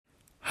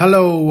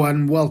Hello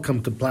and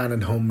welcome to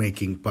Planet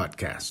Homemaking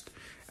Podcast.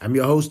 I'm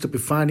your host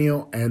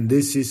Epifanio and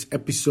this is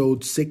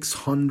episode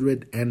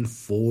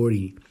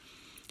 640.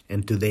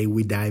 And today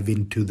we dive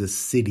into the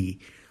city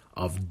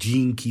of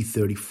Gene Key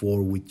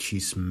 34, which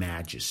is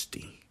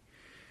Majesty.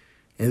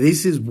 And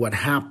this is what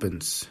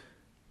happens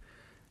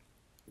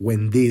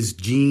when this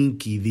gene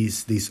key,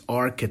 this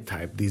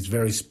archetype, this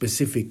very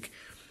specific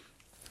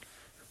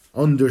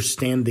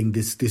understanding,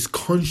 this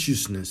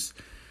consciousness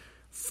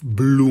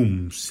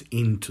blooms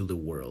into the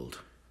world.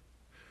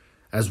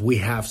 As we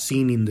have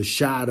seen in the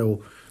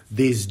shadow,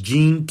 this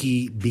gene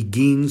key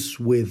begins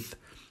with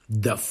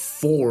the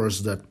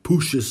force that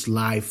pushes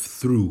life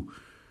through.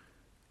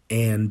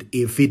 And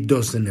if it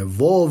doesn't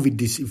evolve,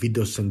 if it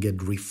doesn't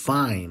get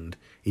refined,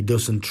 it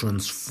doesn't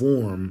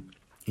transform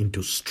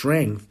into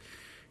strength,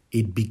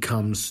 it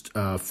becomes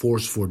a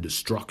force for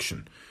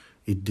destruction.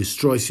 It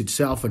destroys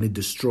itself and it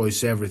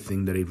destroys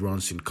everything that it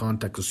runs in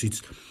contact because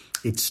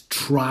it's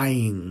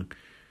trying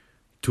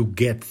to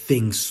get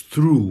things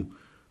through,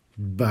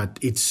 but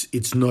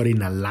it's not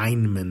in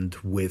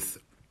alignment with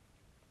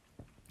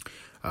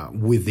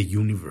the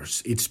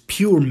universe. It's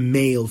pure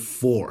male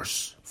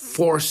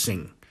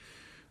forcing,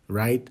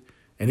 right?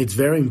 And it's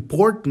very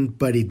important,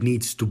 but it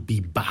needs to be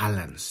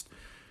balanced.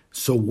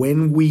 So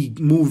when we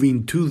move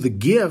into the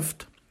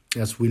gift,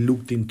 as we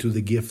looked into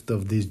the gift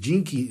of this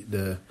gene key,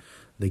 the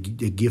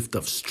gift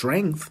of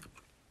strength,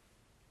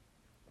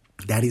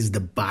 that is the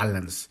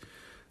balance.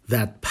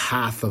 That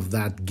path of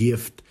that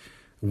gift,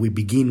 we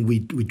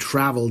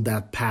travel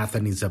that path,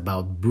 and it's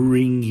about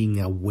bringing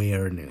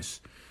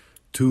awareness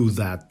to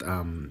that,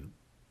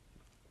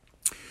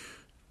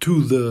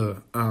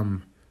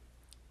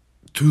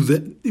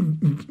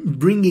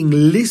 bringing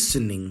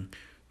listening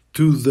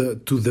to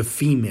the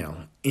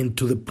female, and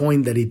to the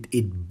point that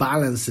it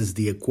balances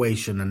the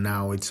equation, and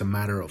now it's a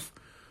matter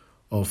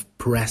of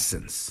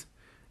presence.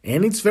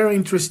 And it's very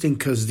interesting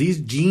because this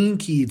gene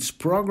key, its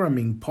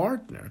programming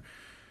partner,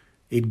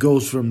 it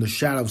goes from the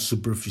shadow of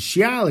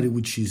superficiality,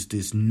 which is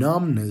this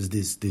numbness,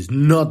 this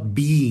not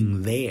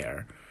being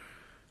there,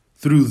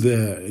 through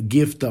the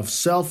gift of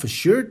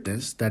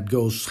self-assuredness that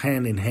goes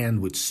hand in hand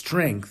with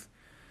strength.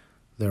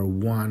 They're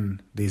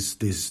one, they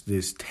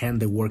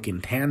work in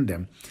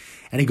tandem.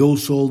 And it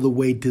goes all the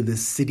way to the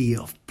city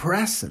of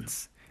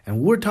presence.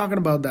 And we're talking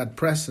about that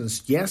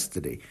presence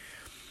yesterday.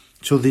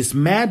 So this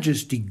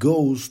Majesty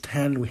goes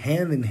hand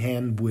in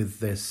hand with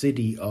the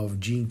city of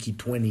Gene Key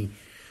 20,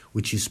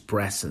 which is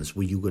presence,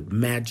 where you got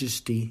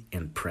majesty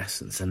and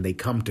presence, and they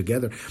come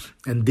together.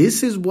 And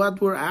this is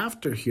what we're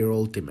after here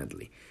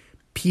ultimately.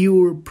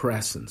 Pure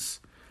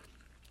presence.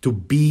 To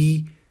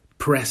be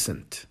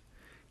present.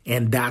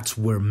 And that's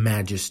where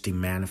majesty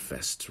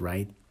manifests,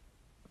 right?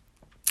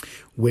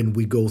 When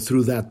we go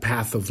through that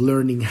path of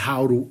learning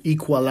how to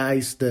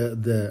equalize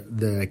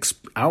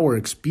our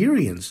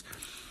experience,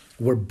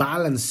 we're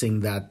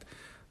balancing that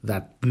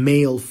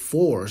male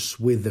force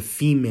with the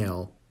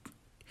female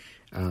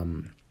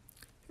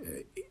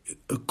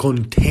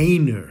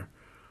container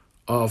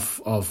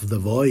of the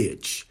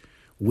voyage.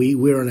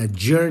 We're on a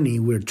journey,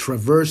 we're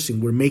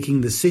traversing, we're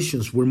making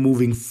decisions, we're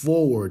moving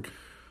forward,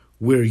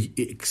 we're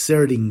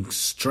exerting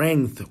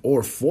strength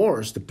or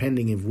force,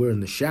 depending if we're in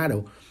the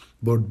shadow,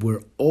 but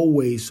we're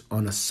always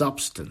on a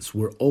substance,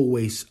 we're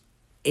always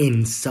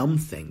in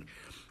something.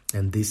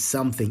 And this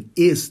something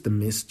is the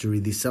mystery,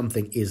 this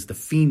something is the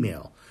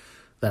female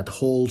that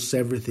holds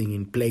everything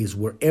in place,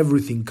 where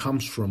everything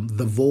comes from,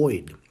 the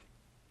void.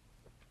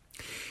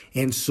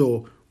 And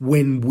so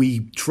when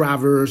we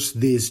traverse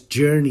this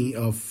journey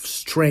of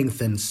strength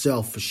and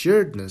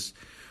self-assuredness,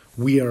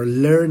 we are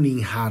learning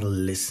how to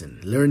listen,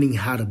 learning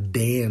how to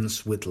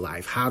dance with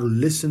life, how to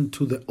listen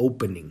to the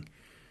opening,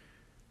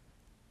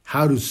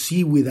 how to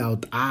see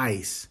without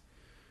eyes.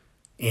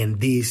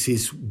 And this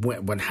is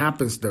what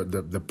happens.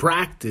 The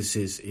practice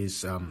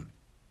is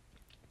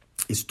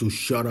to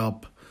shut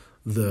up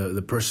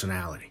the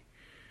personality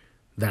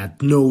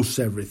that knows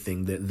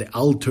everything, the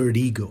altered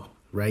ego,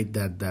 right?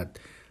 That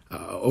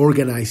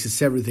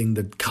organizes everything,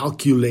 that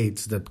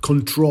calculates, that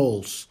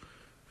controls,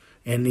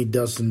 and it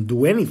doesn't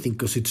do anything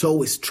because it's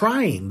always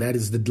trying. That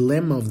is the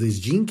dilemma of this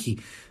gene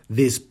key.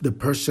 The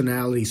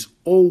personality is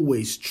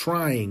always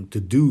trying to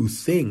do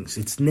things.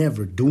 It's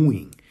never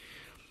doing.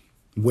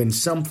 When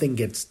something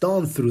gets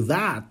done through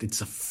that, it's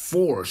a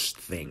forced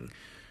thing,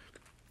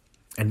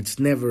 and it's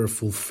never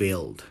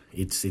fulfilled.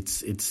 It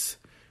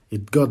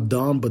got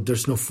done, but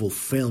there's no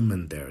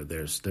fulfillment there.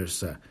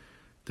 There's a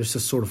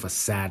sort of a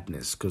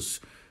sadness because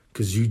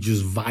you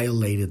just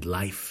violated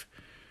life,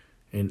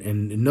 and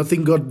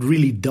nothing got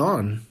really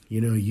done.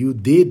 You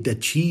did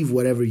achieve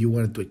whatever you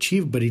wanted to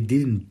achieve, but it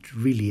didn't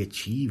really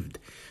achieved.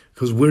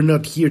 Because we're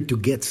not here to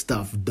get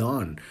stuff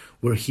done.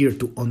 We're here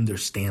to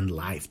understand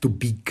life, to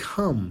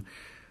become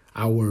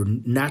our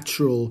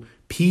natural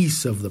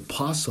piece of the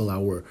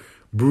puzzle,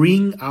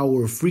 bring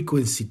our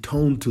frequency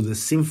tone to the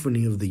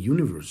symphony of the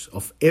universe,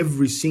 of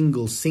every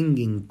single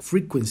singing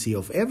frequency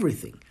of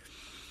everything.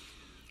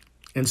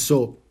 And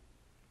so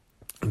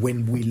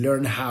when we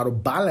learn how to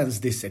balance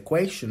this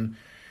equation,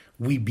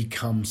 we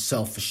become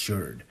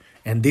self-assured.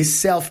 And this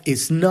self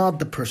is not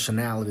the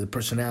personality. The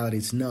personality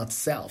is not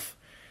self.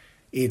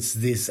 It's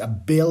this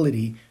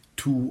ability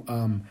to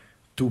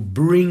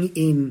bring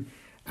in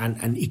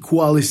an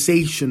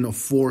equalization of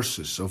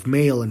forces, of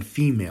male and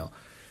female,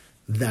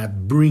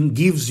 that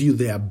gives you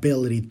the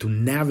ability to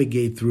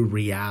navigate through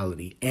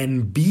reality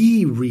and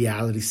be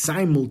reality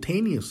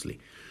simultaneously.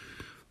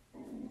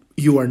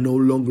 You are no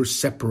longer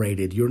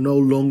separated. You're no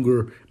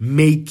longer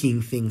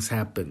making things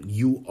happen.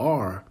 You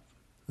are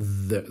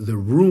the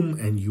room,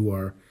 and you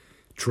are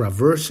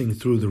traversing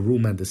through the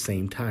room at the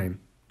same time.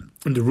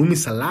 And the room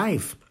is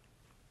alive.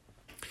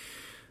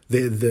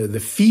 The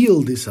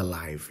field is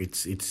alive.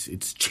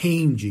 It's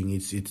changing.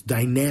 It's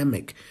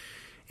dynamic.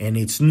 And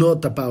it's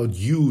not about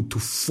you to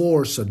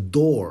force a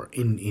door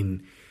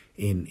in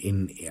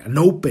an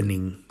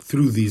opening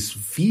through this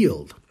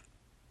field.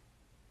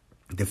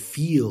 The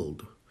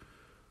field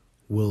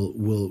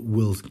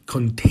will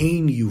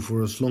contain you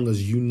for as long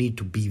as you need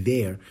to be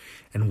there.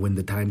 And when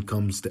the time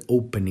comes, the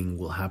opening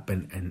will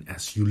happen. And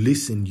as you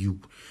listen, you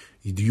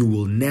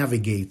will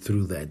navigate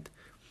through that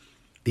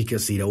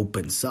because it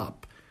opens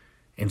up.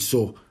 And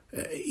so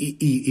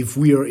if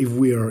we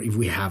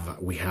have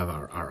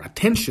our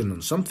attention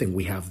on something,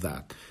 we have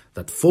that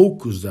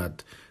focus,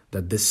 that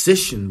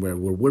decision where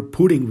we're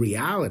putting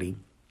reality,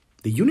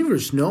 the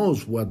universe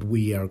knows what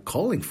we are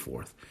calling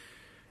forth,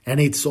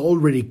 and it's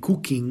already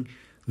cooking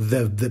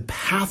the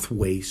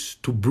pathways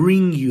to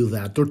bring you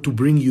that, or to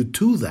bring you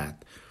to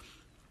that.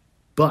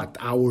 But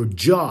our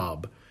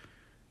job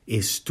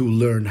is to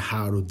learn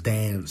how to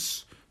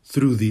dance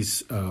through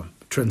this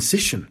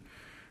transition.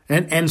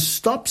 And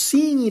stop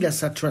seeing it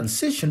as a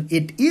transition.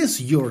 It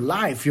is your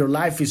life. Your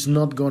life is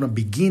not going to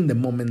begin the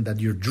moment that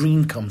your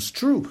dream comes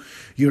true.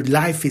 Your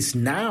life is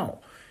now.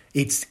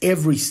 It's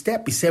every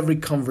step. It's every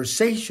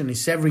conversation.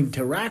 It's every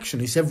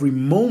interaction. It's every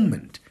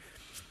moment.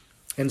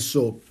 And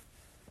so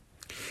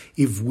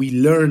if we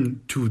learn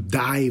to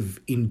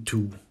dive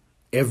into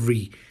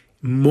every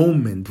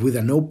moment with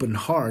an open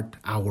heart,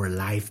 our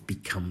life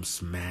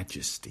becomes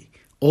majesty.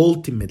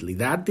 Ultimately,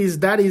 that is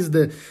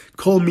the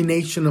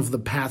culmination of the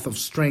path of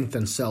strength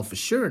and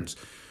self-assurance.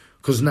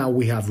 Because now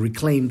we have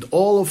reclaimed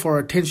all of our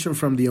attention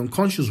from the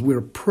unconscious. We're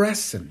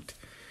present.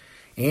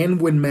 And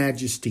when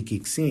majesty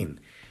kicks in,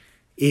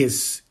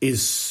 is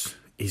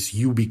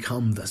you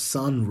become the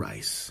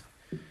sunrise.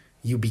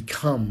 You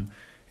become,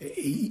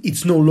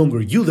 it's no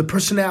longer you. The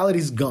personality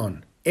is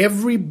gone.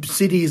 Every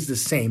city is the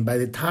same. By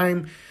the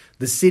time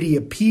the city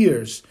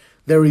appears,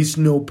 there is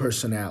no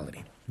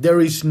personality.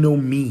 There is no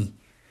me.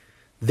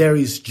 There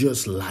is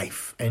just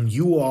life, and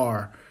you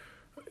are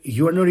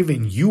not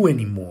even you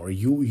anymore.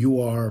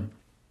 You are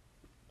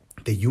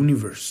the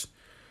universe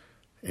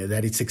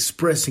that it's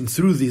expressing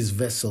through this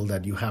vessel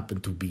that you happen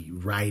to be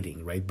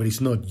riding, right? But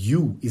it's not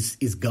you,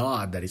 it's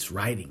God that is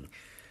riding.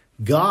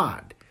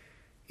 God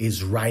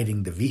is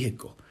riding the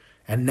vehicle.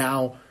 And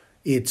now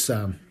it's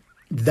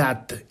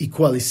that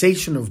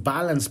equalization of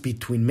balance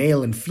between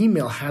male and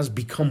female has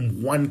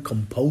become one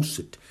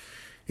composite.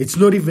 It's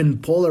not even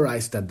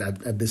polarized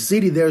at the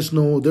city. There's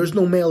no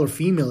male or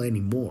female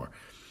anymore.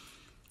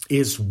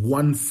 It's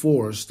one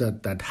force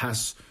that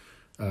has.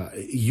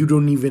 You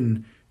don't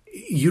even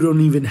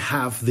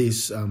have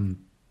this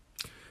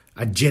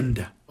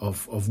agenda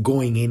of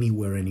going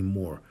anywhere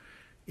anymore.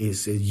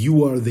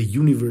 You are the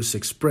universe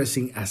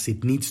expressing as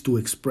it needs to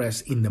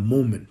express in the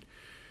moment.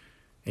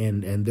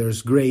 And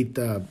there's great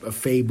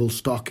fables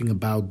talking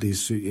about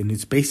this, and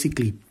it's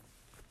basically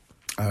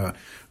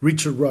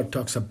Richard Rudd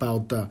talks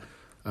about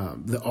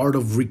the art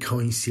of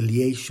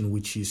reconciliation,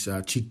 which is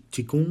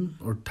Qigong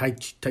or Tai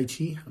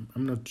Chi.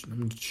 I'm not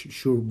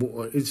sure.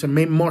 It's a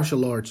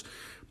martial arts,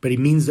 but it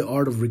means the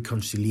art of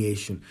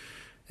reconciliation,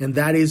 and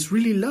that is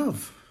really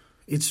love.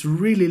 It's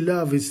really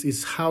love.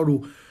 It's how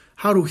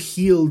to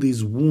heal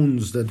these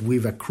wounds that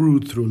we've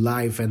accrued through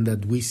life and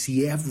that we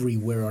see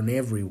everywhere on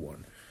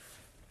everyone.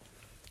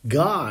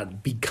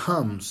 God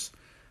becomes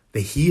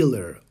the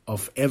healer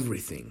of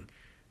everything.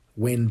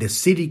 When the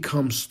city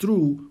comes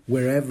through,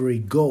 wherever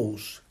it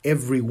goes,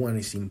 everyone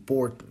is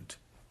important.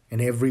 And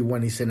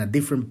everyone is in a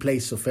different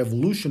place of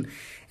evolution.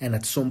 And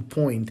at some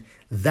point,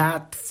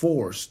 that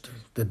force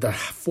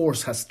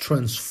has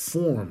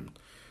transformed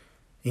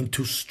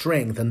into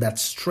strength. And that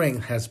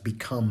strength has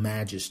become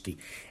majesty.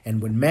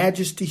 And when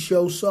majesty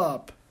shows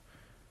up,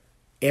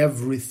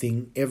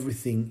 everything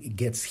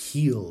gets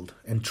healed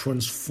and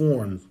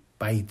transformed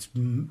by its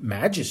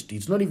majesty.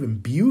 It's not even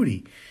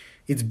beauty.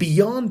 It's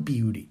beyond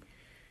beauty.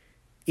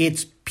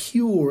 It's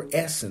pure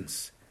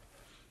essence,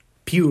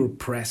 pure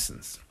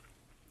presence.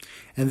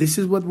 And this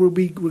is what we're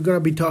going to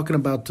be talking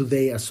about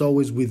today. As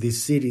always with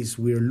these cities,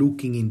 we're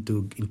looking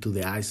into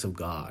the eyes of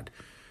God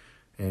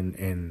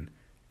and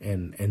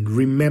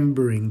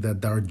remembering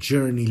that our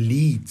journey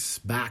leads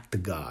back to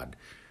God.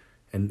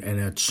 And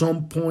at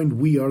some point,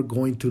 we are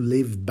going to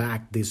live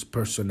back. This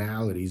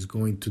personality is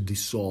going to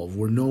dissolve.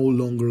 We're no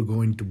longer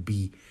going to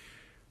be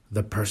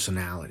the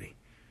personality.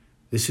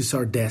 This is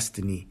our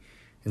destiny.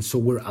 And so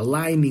we're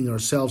aligning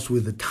ourselves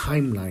with the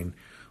timeline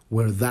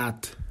where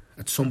that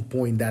at some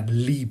point that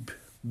leap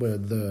where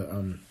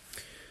the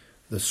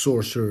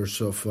sorcerers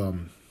of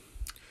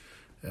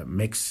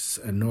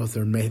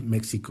northern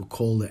Mexico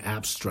call the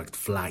abstract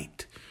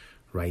flight,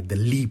 right? The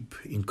leap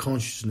in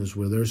consciousness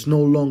where there's no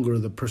longer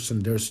the person,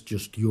 there's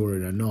just you're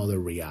in another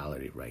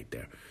reality right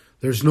there.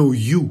 There's no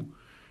you.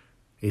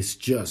 It's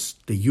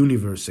just the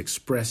universe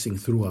expressing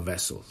through a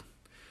vessel.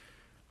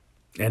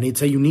 And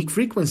it's a unique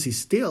frequency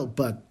still,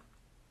 but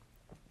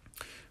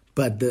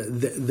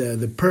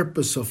the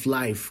purpose of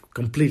life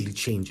completely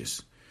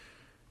changes.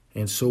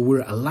 And so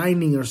we're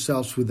aligning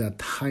ourselves with that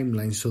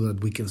timeline so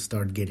that we can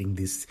start getting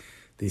this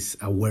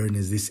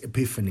awareness, these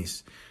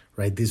epiphanies,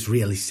 right? These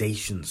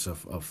realizations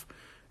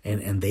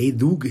and they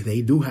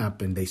do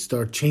happen. They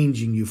start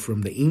changing you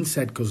from the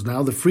inside because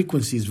now the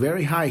frequency is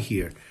very high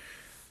here.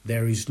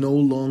 There is no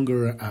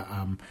longer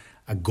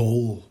a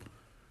goal,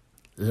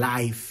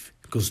 life,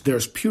 because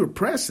there's pure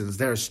presence.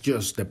 There's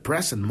just the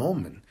present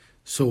moment.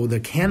 So there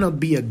cannot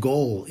be a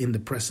goal in the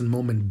present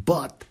moment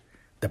but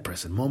the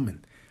present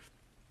moment.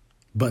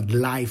 But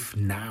life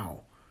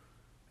now.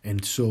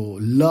 And so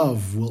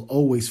love will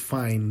always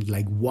find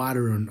like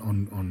water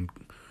on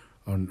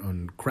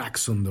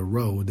cracks on the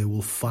road. They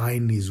will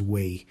find his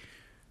way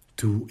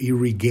to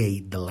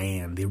irrigate the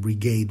land,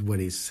 irrigate what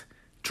is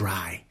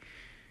dry.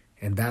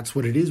 And that's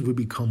what it is. We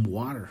become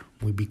water.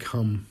 We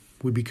become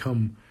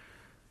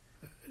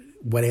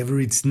whatever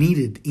it's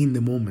needed in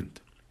the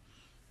moment.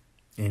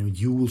 And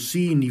you will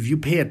see, and if you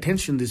pay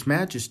attention to this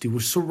majesty, we're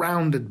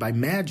surrounded by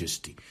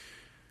majesty.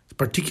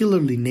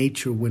 Particularly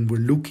nature, when we're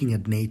looking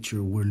at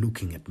nature, we're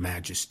looking at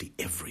majesty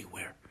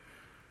everywhere.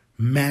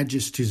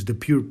 Majesty is the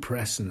pure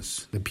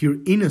presence, the pure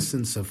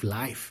innocence of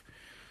life.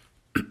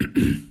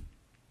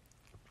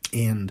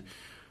 And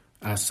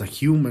as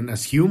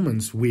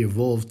humans, we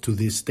evolved to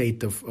this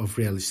state of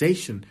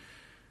realization.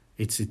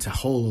 It's a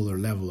whole other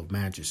level of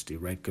majesty,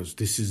 right? Because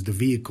this is the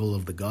vehicle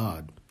of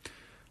God,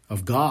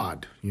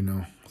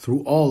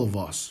 through all of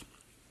us.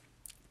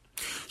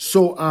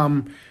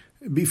 So,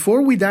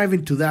 before we dive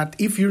into that,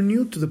 if you're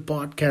new to the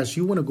podcast,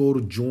 you want to go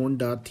to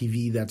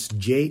journ.tv. That's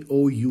JOURN.tv.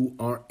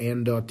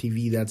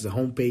 That's the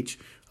homepage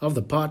of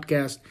the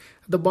podcast.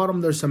 At the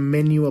bottom, there's a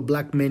menu, a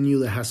black menu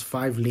that has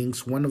 5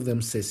 links. One of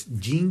them says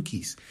Gene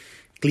Keys.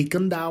 Click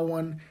on that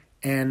one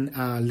and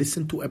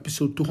listen to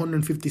episode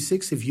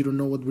 256 if you don't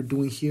know what we're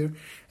doing here.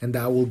 And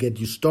that will get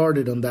you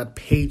started on that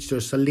page.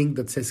 There's a link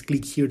that says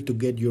click here to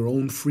get your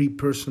own free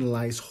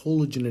personalized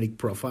hologenetic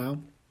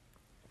profile.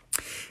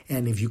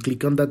 And if you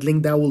click on that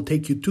link, that will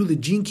take you to the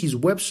Gene Keys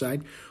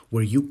website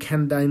where you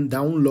can then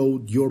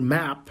download your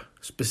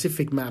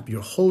specific map,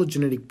 your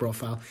hologenetic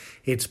profile.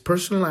 It's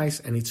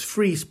personalized and it's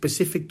free,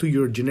 specific to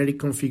your genetic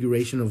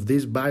configuration of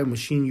this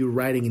biomachine you're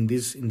riding in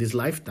this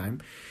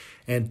lifetime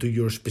and to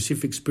your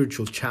specific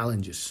spiritual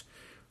challenges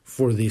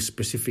for this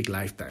specific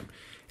lifetime.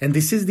 And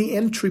this is the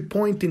entry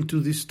point into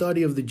the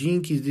study of the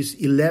Gene Keys, these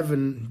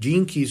 11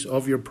 Gene Keys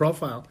of your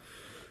profile.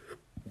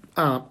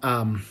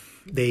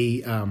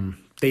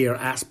 They are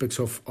aspects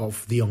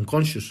of the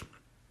unconscious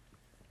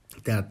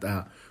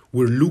that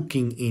we're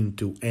looking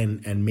into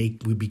and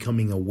we're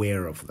becoming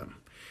aware of them.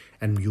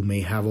 And you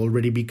may have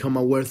already become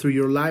aware through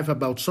your life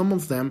about some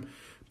of them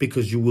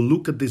because you will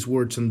look at these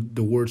words and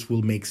the words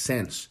will make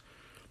sense.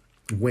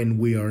 When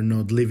we are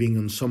not living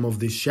in some of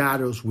these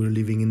shadows, we're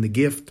living in the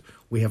gift.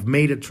 We have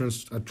made a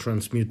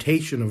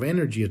transmutation of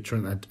energy,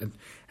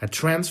 a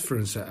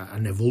transference,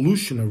 an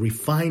evolution, a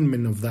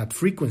refinement of that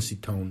frequency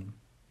tone.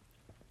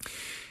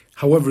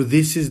 However,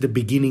 this is the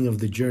beginning of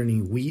the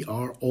journey. We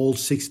are all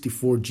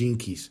 64 Gene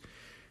Keys.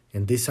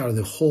 And these are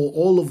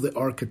all of the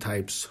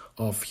archetypes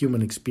of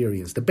human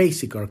experience, the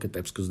basic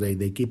archetypes, because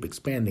they keep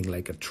expanding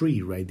like a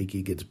tree, right?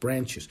 It gets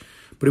branches.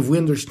 But if we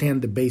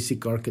understand the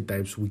basic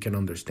archetypes, we can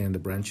understand the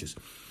branches.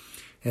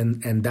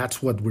 And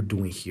that's what we're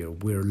doing here.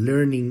 We're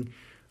learning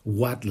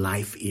what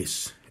life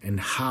is and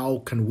how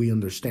can we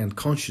understand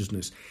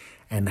consciousness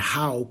and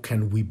how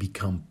can we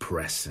become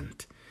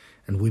present.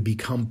 And we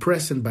become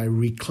present by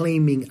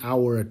reclaiming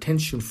our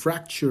attention,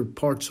 fractured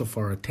parts of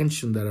our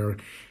attention that are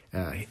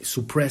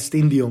suppressed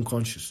in the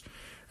unconscious.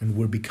 And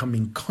we're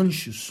becoming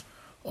conscious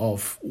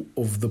of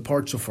the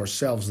parts of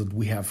ourselves that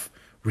we have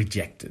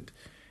rejected.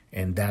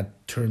 And that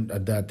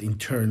in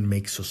turn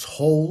makes us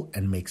whole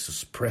and makes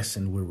us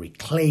present. We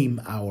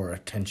reclaim our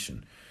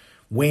attention.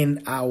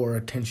 When our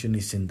attention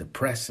is in the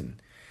present,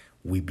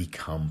 we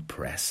become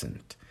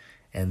present.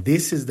 And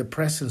this is the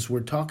presence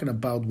we're talking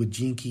about with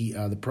Gene Key,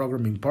 the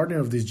programming partner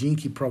of this Gene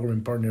Key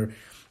programming partner,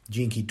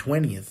 Gene Key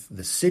 20th,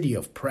 the city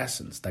of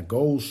presence that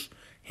goes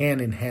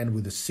hand in hand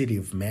with the city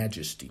of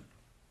majesty.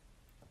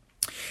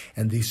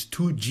 And these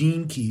two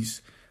Gene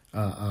Keys,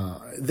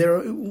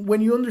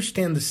 when you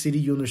understand the city,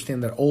 you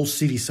understand that all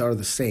cities are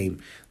the same.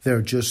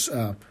 They're just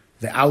the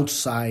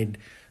outside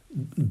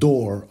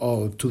door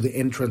to the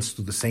entrance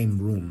to the same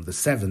room, the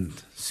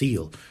seventh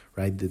seal,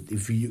 right? That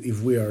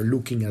if we are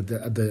looking at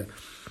the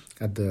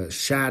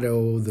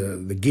shadow,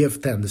 the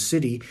gift, and the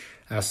city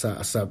as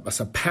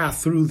a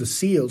path through the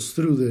seals,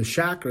 through the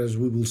chakras,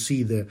 we will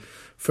see the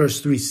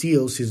first three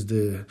seals is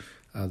the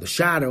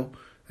shadow,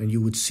 and you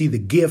would see the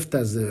gift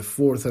as the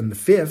fourth and the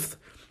fifth,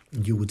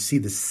 and you would see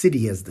the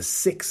city as the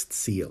sixth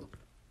seal.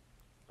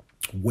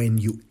 When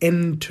you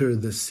enter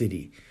the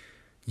city,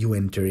 you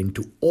enter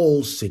into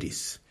all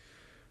cities.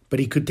 But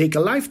it could take a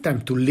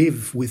lifetime to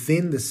live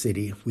within the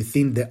city,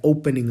 within the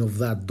opening of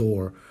that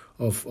door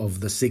of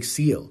the sixth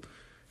seal.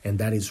 And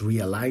that is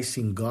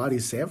realizing God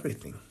is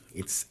everything.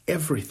 It's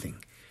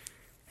everything.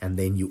 And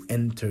then you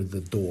enter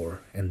the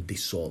door and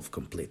dissolve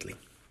completely.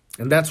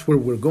 And that's where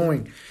we're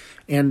going.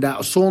 And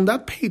so on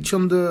that page,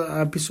 on the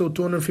episode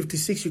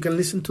 256, you can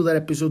listen to that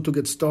episode to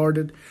get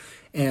started.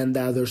 And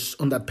there's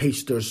on that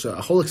page, there's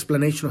a whole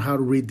explanation of how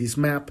to read this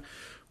map.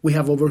 We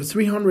have over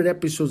 300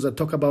 episodes that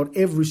talk about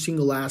every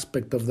single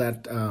aspect of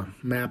that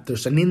map.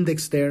 There's an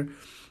index there.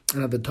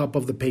 And at the top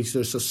of the page,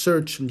 there's a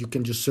search. And you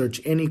can just search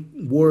any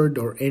word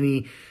or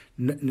any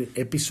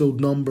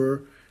episode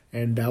number.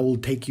 And that will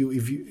take you,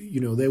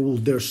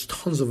 there's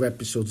tons of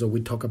episodes that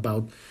we talk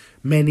about.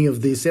 Many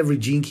of these, every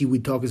Gene Key we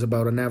talk is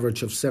about an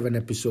average of 7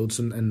 episodes.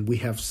 And we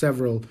have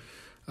several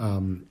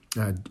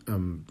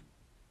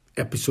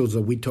episodes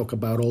that we talk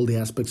about all the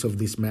aspects of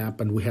this map,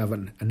 and we have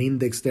an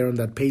index there on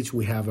that page.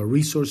 We have a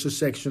resources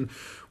section.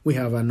 We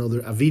have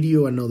a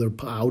video, another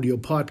audio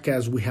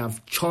podcast. We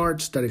have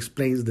charts that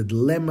explains the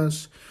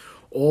dilemmas,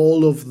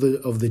 all of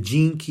the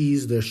gene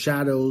keys, their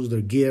shadows,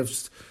 their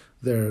gifts,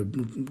 their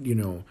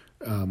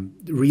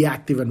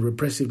reactive and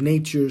repressive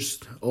natures,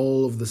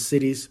 all of the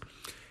cities,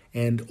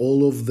 and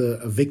all of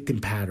the victim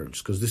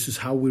patterns, because this is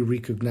how we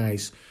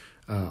recognize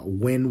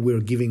when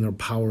we're giving our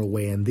power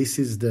away. And this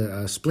is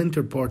the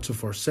splinter parts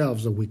of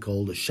ourselves that we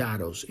call the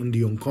shadows in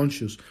the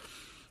unconscious,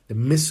 the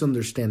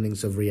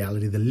misunderstandings of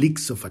reality, the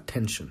leaks of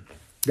attention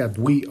that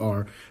we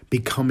are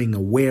becoming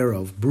aware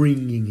of,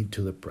 bringing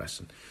into the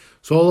present.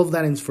 So all of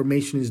that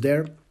information is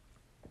there.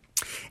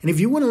 And if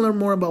you want to learn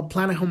more about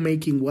Planet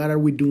Homemaking, what are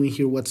we doing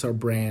here, what's our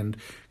brand,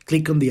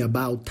 click on the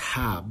About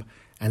tab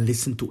and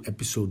listen to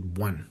episode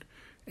 1.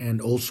 And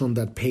also on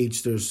that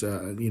page, there's,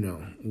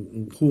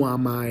 who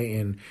am I?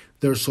 And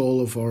there's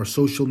all of our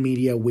social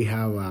media. We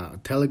have a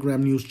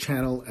Telegram news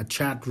channel, a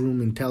chat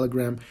room in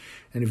Telegram.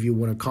 And if you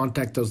want to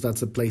contact us,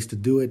 that's the place to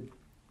do it.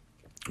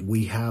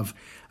 We have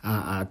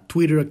a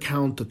Twitter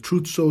account, a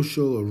Truth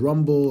Social, a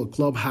Rumble, a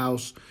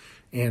Clubhouse.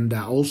 And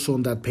also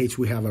on that page,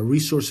 we have a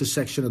resources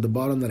section at the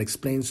bottom that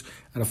explains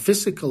at a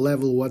physical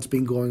level what's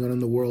been going on in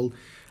the world.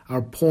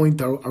 Our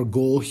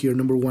goal here,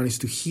 number 1, is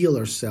to heal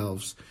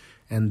ourselves.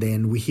 And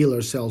then we heal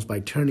ourselves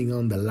by turning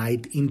on the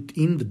light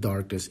in the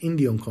darkness, in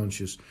the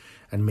unconscious,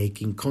 and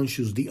making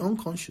conscious the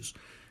unconscious.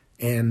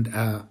 And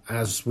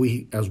as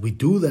we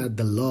do that,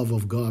 the love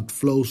of God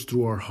flows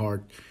through our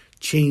heart,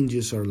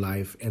 changes our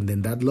life, and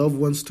then that love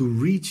wants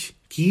to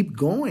keep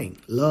going.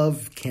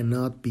 Love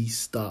cannot be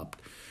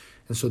stopped.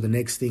 And so the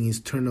next thing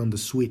is turn on the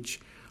switch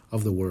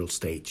of the world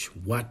stage.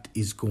 What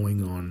is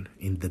going on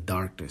in the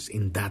darkness,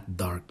 in that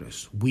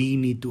darkness? We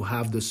need to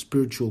have the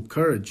spiritual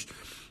courage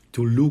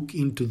to look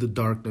into the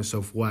darkness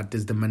of what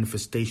is the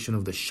manifestation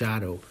of the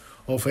shadow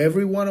of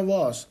every one of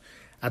us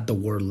at the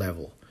world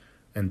level,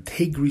 and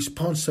take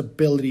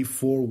responsibility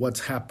for what's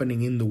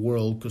happening in the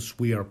world, because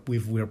we are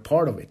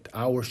part of it.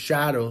 Our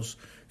shadows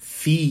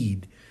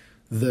feed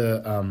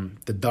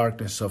the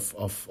darkness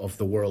of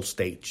the world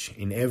stage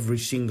in every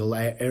single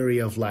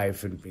area of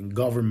life, in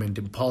government,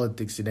 in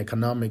politics, in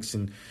economics,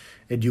 in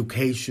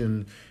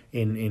education,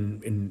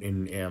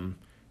 in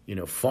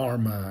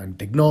pharma and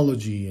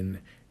technology, and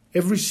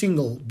every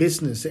single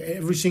business,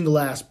 every single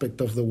aspect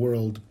of the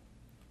world.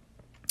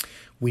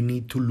 We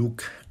need to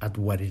look at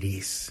what it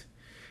is.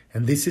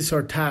 And this is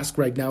our task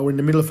right now. We're in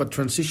the middle of a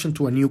transition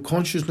to a new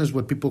consciousness,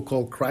 what people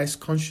call Christ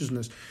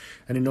consciousness.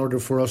 And in order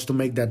for us to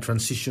make that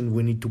transition,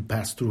 we need to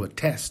pass through a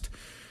test,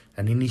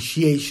 an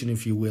initiation,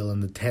 if you will.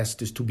 And the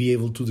test is to be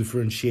able to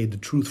differentiate the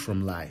truth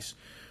from lies.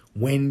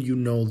 When you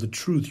know the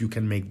truth, you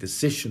can make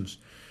decisions.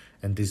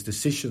 And these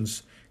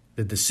decisions,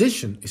 the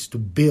decision is to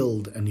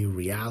build a new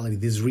reality.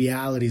 This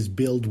reality is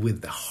built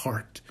with the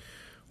heart.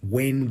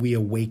 When we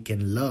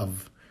awaken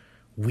love,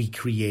 we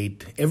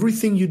create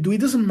everything you do.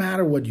 It doesn't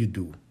matter what you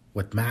do.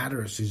 What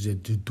matters is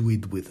that you do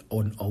it with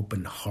an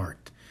open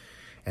heart.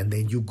 And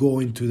then you go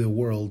into the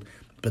world,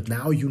 but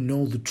now you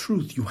know the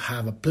truth. You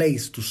have a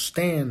place to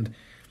stand.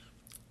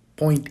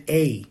 Point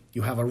A,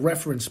 you have a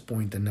reference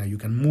point, and now you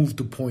can move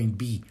to point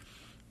B.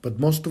 But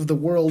most of the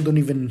world don't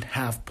even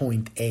have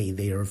point A.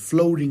 They are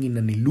floating in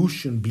an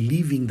illusion,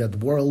 believing that the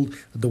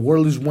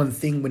world is one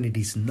thing when it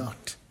is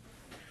not.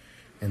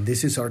 And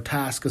this is our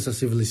task as a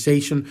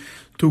civilization,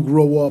 to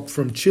grow up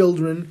from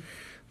children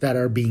that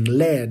are being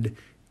led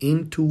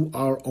into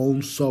our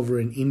own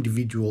sovereign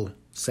individual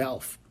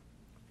self,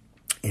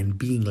 and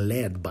being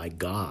led by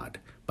God,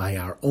 by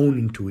our own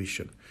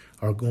intuition,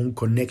 our own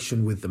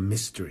connection with the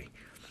mystery.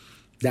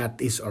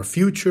 That is our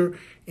future,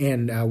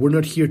 and we're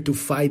not here to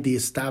fight the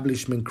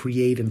establishment,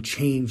 create and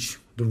change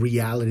the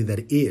reality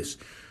that is.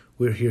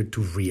 We're here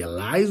to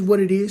realize what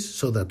it is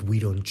so that we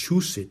don't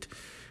choose it.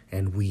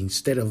 And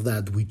instead of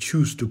that, we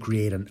choose to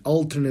create an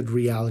alternate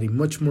reality,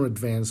 much more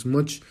advanced,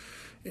 much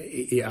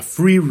a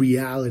free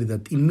reality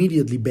that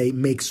immediately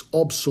makes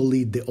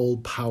obsolete the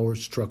old power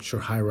structure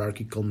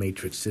hierarchical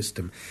matrix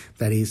system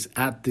that is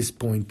at this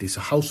point is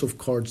a house of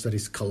cards that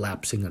is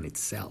collapsing on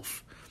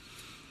itself.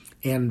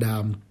 And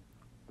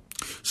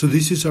so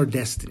this is our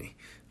destiny.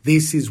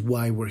 This is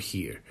why we're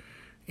here.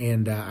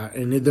 And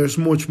there's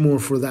much more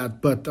for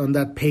that. But on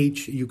that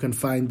page, you can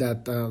find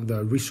that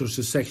the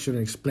resources section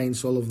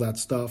explains all of that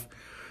stuff.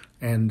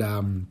 And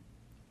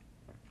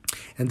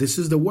this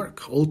is the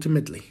work,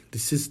 ultimately.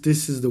 This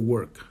is the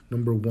work.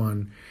 Number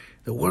one,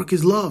 the work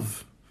is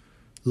love.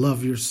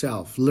 Love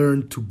yourself.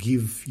 Learn to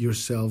give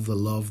yourself the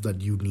love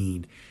that you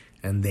need.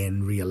 And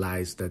then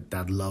realize that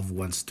that love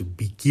wants to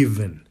be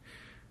given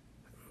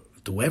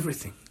to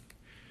everything.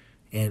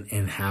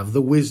 And have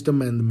the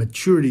wisdom and the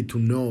maturity to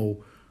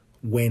know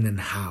when and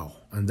how.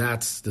 And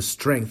that's the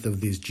strength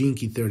of this Gene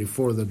Key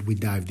 34 that we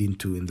dived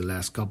into in the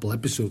last couple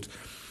episodes.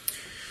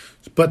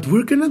 But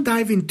we're going to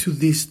dive into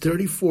this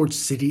 34th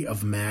city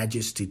of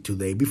majesty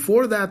today.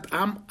 Before that,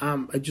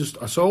 I just,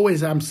 as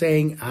always, I'm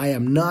saying I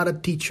am not a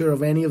teacher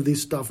of any of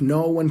this stuff.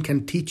 No one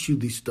can teach you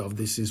this stuff.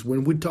 This is,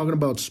 when we're talking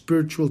about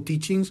spiritual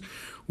teachings,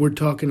 we're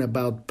talking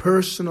about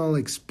personal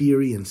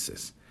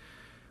experiences.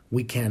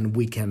 We can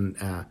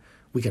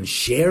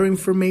share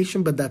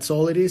information, but that's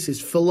all it is.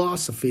 It's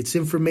philosophy. It's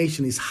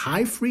information. It's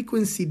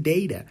high-frequency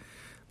data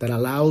that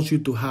allows you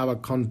to have a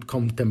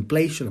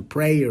contemplation, a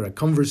prayer, a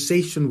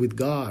conversation with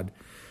God.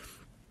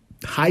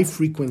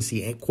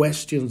 High-frequency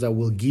questions that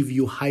will give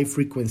you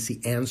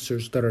high-frequency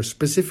answers that are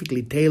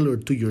specifically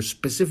tailored to your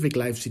specific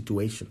life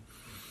situation.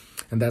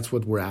 And that's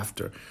what we're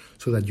after,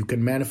 so that you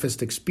can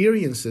manifest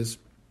experiences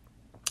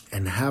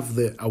and have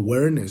the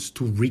awareness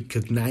to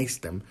recognize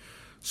them,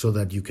 so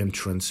that you can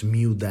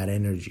transmute that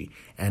energy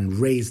and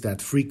raise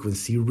that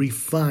frequency,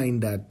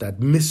 refine that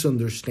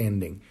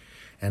misunderstanding,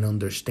 and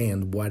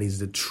understand what is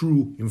the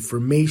true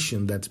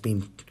information that's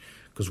been...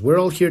 Because we're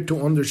all here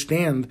to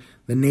understand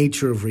the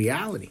nature of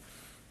reality.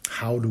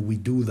 How do we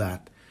do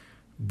that?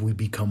 We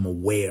become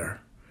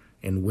aware.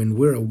 And when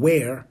we're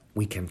aware,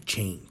 we can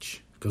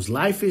change. Because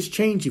life is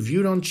change. If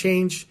you don't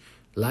change,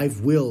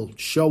 life will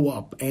show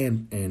up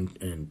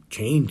and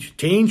change.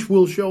 Change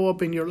will show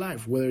up in your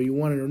life, whether you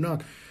want it or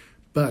not.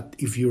 But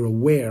if you're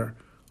aware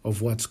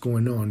of what's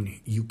going on,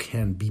 you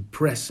can be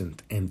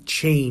present and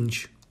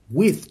change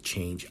with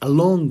change,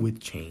 along with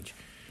change.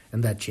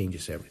 And that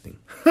changes everything.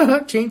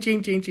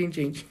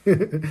 Change.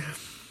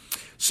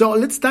 So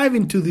let's dive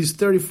into this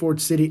 34th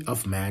city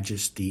of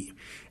majesty.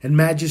 And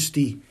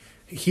majesty,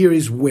 here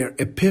is where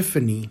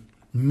epiphany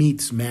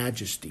meets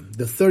majesty.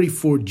 The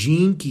 34th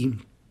gene key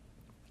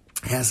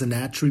has an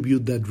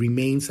attribute that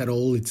remains at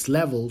all its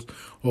levels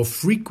of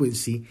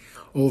frequency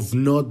of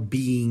not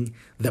being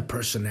the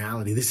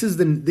personality. This is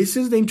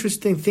the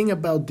interesting thing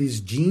about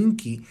this gene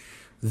key,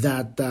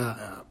 that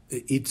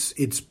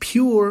it's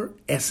pure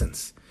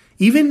essence.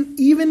 Even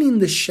in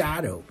the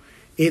shadow,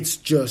 it's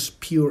just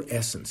pure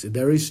essence.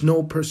 There is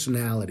no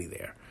personality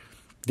there.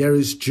 There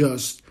is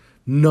just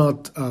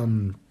not.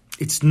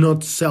 It's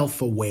not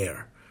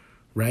self-aware,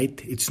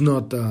 right? It's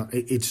not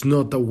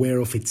aware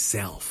of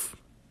itself.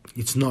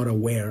 It's not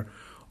aware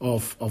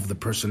of the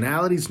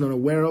personality. It's not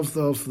aware of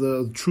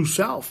the true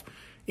self.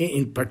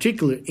 In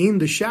particular, in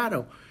the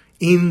shadow.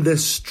 In the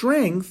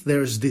strength,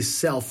 there's this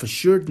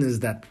self-assuredness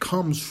that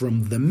comes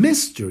from the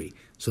mystery.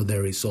 So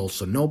there is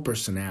also no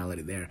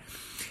personality there.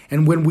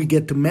 And when we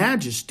get to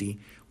majesty,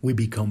 we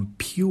become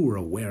pure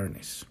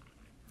awareness.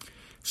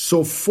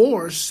 So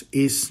force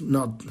is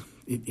not,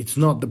 it's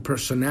not the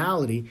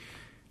personality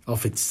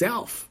of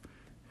itself.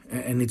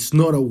 And it's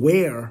not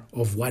aware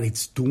of what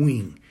it's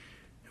doing.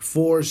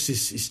 Force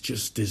is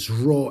just this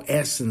raw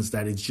essence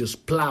that it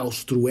just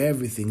plows through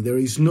everything. There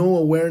is no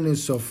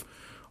awareness of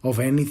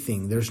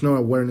anything. There's no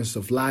awareness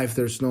of life.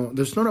 There's no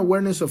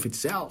awareness of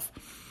itself.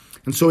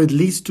 And so it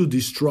leads to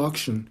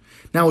destruction.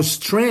 Now,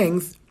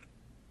 strength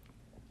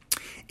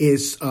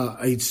is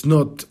it's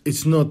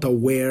not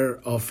aware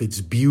of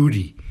its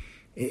beauty.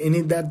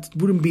 And that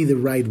wouldn't be the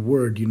right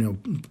word,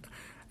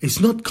 It's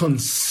not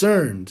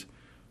concerned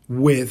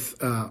with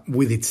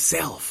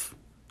itself.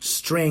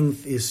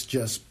 Strength is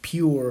just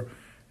pure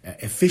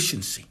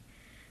efficiency,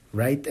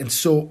 right? And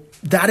so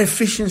that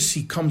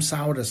efficiency comes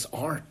out as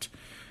art.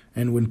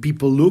 And when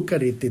people look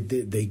at it,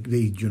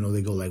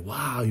 they go like,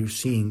 "Wow, you're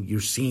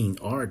seeing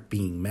art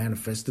being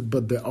manifested."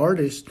 But the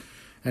artist,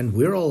 and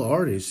we're all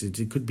artists.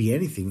 It could be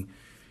anything.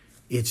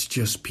 It's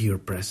just pure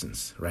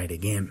presence, right?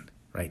 Again,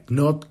 right?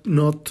 Not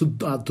to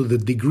the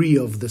degree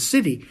of the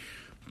city,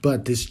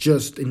 but it's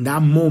just in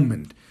that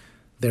moment.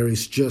 There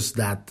is just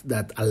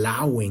that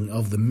allowing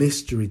of the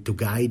mystery to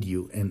guide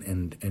you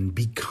and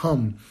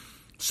become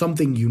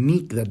something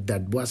unique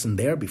that wasn't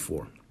there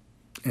before.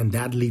 And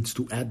that leads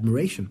to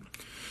admiration.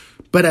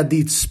 But at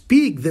its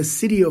peak, the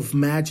city of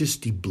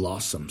majesty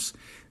blossoms.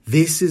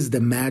 This is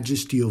the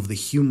majesty of the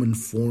human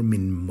form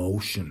in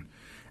motion.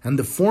 And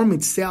the form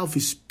itself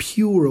is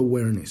pure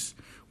awareness,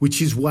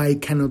 which is why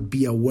it cannot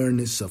be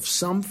awareness of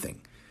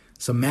something.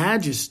 So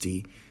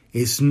majesty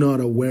is not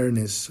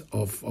awareness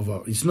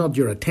it's not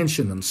your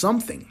attention on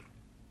something.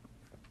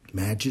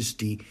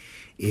 Majesty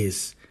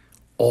is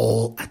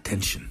all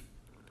attention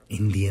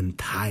in the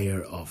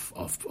entire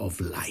of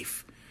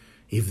life.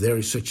 If there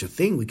is such a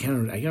thing, I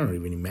cannot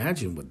even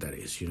imagine what that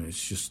is.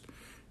 It's just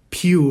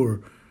pure,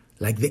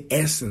 like the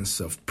essence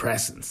of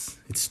presence.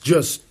 It's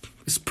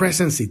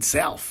presence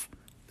itself.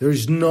 There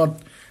is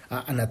not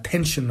an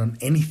attention on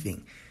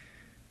anything.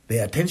 The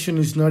attention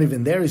is not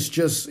even there. It's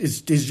just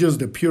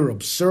the pure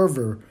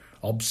observer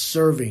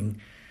observing,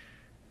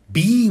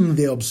 being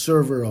the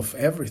observer of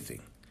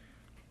everything.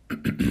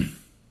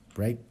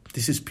 Right?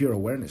 This is pure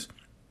awareness.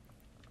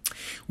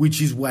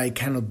 Which is why it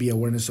cannot be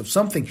awareness of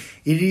something.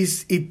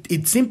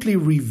 It simply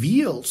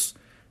reveals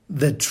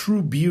the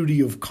true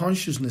beauty of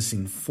consciousness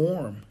in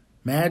form.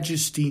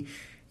 Majesty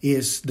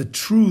is the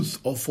truth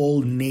of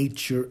all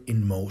nature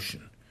in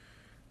motion.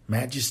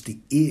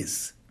 Majesty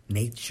is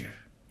nature.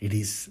 It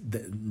is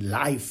the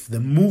life, the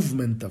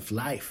movement of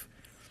life.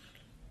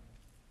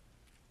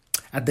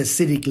 At the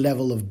Siddhic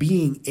level of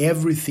being,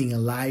 everything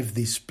alive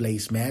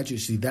displays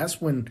majesty. That's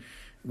when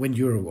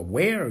you're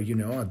aware,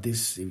 at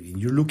this,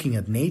 you're looking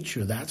at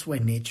nature. That's why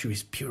nature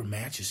is pure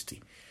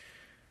majesty.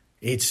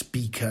 It's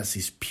because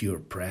it's pure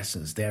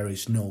presence. There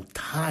is no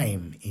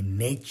time in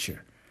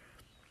nature.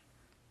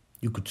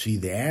 You could see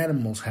the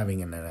animals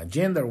having an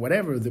agenda or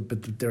whatever,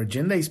 but their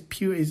agenda is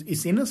pure,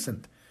 is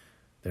innocent.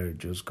 They're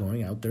just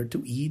going out there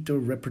to eat or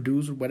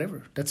reproduce or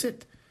whatever. That's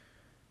it.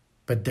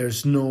 But there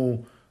is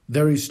no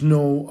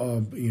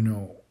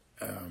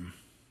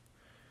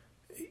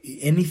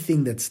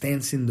anything that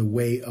stands in the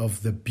way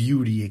of the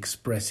beauty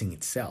expressing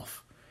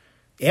itself.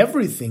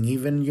 Everything,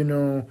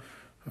 even,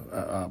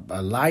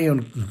 a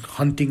lion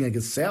hunting a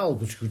gazelle,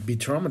 which would be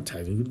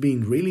traumatizing, would be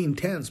really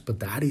intense, but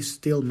that is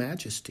still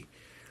majesty.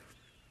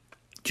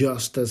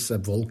 Just as a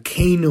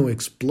volcano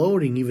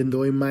exploding, even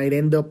though it might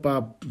end up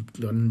an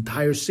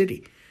entire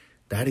city,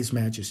 that is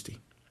majesty.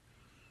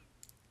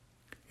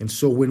 And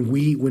so when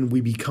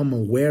we become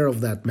aware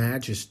of that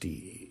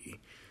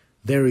majesty,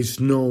 there is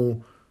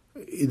no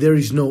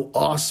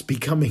us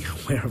becoming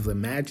aware of the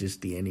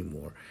majesty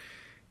anymore.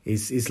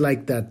 It's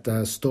like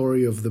that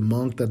story of the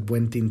monk that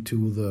went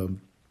into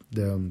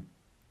the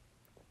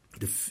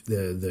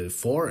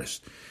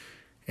forest,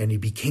 and he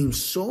became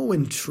so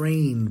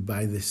entrained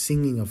by the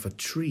singing of a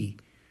tree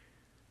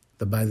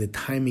that by the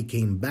time he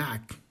came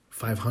back,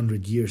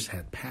 500 years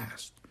had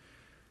passed.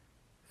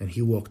 And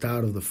he walked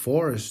out of the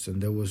forest,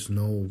 and there was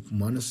no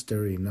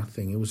monastery,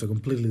 nothing. It was a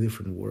completely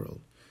different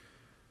world.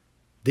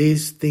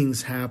 These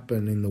things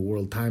happen in the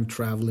world, time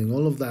traveling,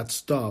 all of that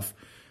stuff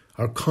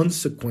are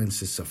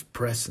consequences of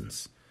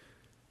presence.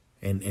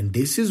 And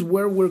this is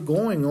where we're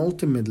going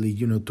ultimately,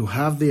 to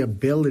have the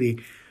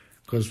ability,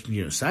 because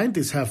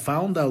scientists have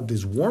found out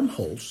these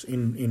wormholes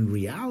in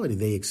reality.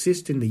 They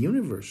exist in the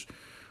universe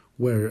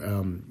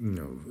where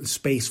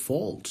space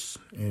folds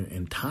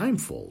and time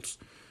folds.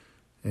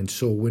 And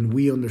so when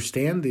we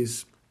understand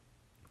this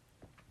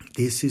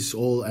is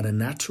all at a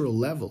natural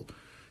level.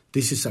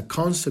 This is a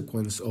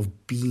consequence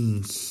of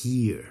being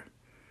here.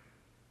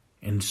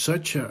 And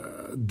such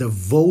a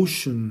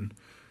devotion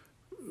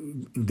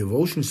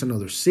is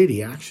another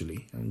city,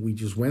 actually, and we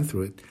just went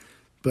through it.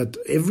 But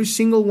every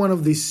single one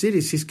of these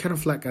cities is kind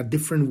of like a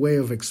different way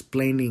of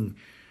explaining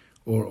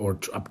or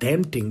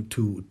attempting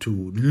to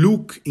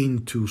look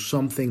into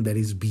something that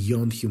is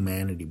beyond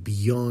humanity,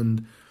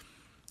 beyond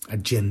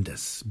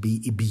agendas,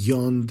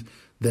 beyond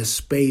the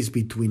space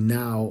between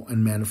now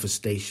and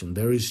manifestation.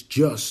 There is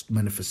just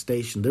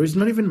manifestation. There is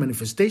not even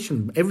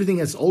manifestation. Everything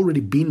has already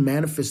been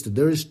manifested.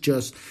 There is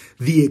just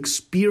the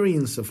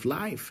experience of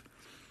life.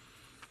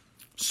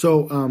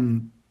 So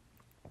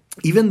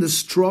even the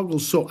struggle,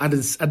 so at the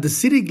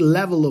Siddhic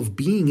level of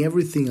being,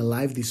 everything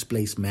alive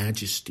displays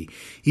majesty.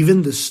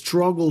 Even the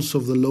struggles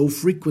of the low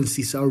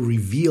frequencies are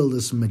revealed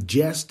as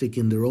majestic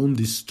in their own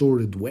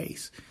distorted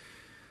ways.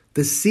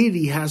 The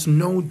Siddhi has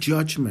no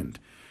judgment,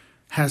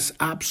 has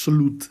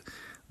absolute,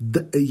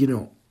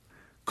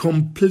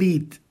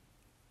 complete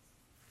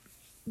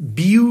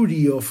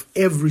beauty of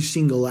every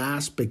single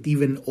aspect,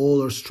 even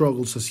all our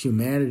struggles as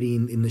humanity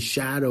in the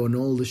shadow and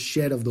all the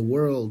shed of the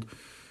world.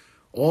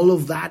 All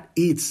of that,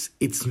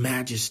 it's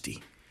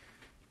majesty,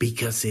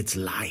 because it's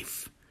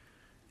life.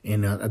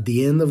 And at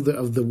the end of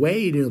the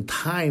way,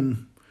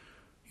 time,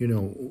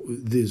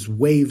 these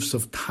waves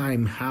of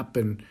time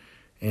happen.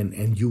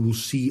 And you will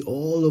see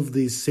all of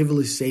these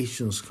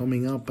civilizations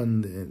coming up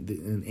and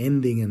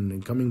ending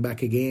and coming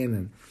back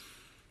again,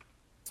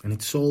 and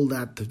it's all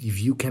that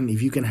if you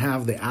can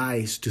have the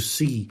eyes to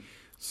see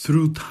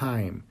through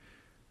time,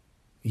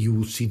 you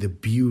will see the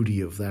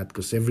beauty of that.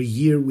 Because every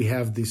year we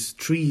have these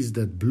trees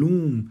that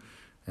bloom,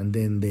 and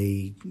then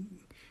the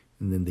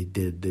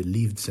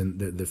leaves and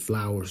the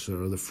flowers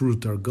or the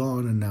fruit are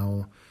gone, and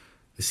now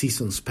the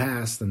seasons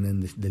passed, and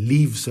then the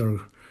leaves are.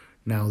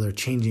 Now they're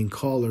changing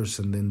colors,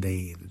 and then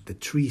the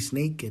tree's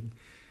naked,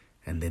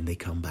 and then they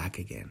come back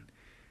again.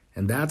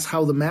 And that's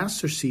how the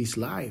master sees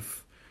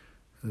life.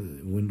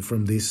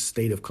 From this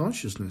state of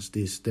consciousness,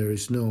 there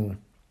is no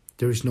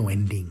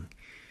ending.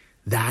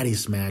 That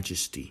is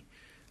majesty.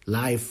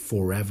 Life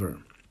forever.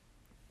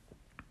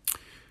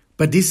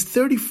 But this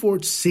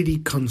 34th city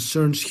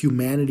concerns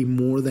humanity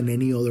more than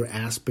any other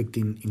aspect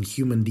in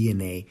human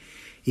DNA.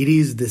 It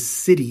is the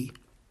city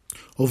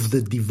of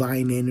the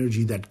divine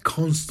energy that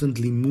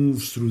constantly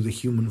moves through the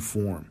human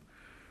form.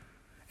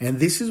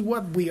 And this is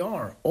what we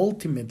are,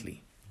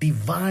 ultimately.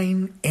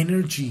 Divine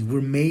energy.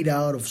 We're made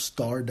out of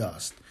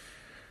stardust.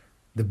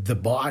 The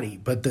body.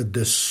 But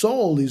the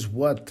soul is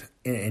what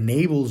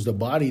enables the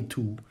body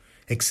to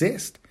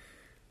exist.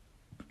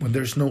 When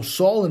there's no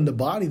soul in the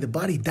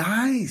body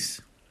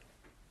dies.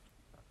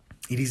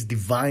 It is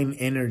divine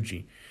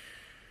energy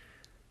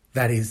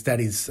that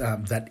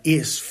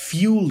is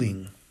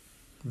fueling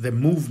the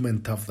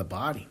movement of the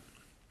body.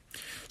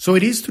 So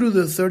it is through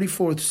the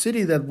 34th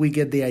city that we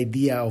get the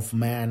idea of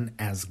man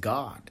as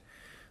God.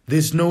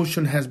 This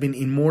notion has been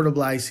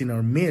immortalized in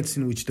our myths,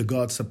 in which the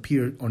gods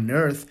appear on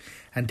earth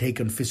and take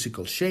on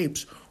physical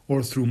shapes,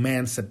 or through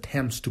man's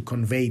attempts to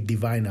convey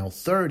divine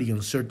authority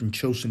on certain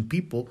chosen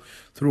people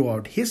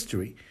throughout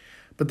history.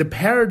 But the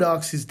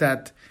paradox is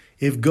that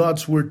if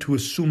gods were to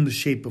assume the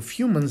shape of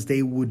humans,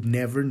 they would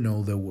never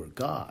know they were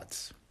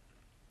gods.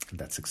 And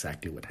that's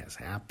exactly what has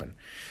happened.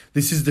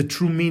 This is the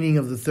true meaning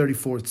of the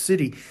 34th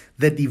city.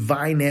 The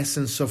divine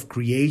essence of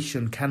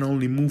creation can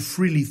only move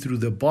freely through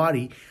the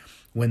body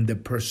when the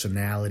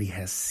personality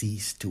has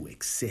ceased to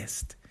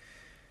exist.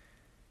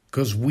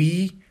 Because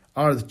we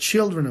are the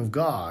children of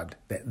God,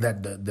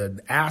 that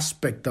the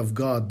aspect of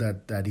God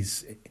that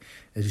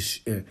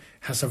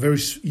has a very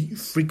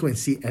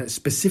a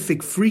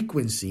specific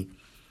frequency,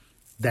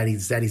 that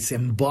is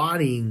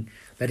embodying,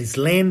 that is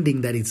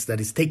landing, that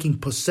is taking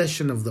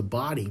possession of the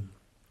body.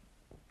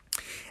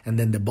 And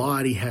then the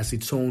body has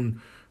its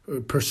own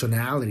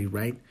personality,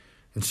 right?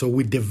 And so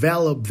we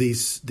develop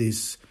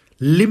this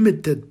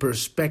limited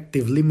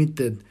perspective,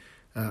 limited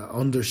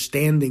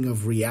understanding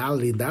of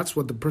reality. That's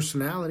what the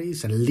personality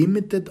is, a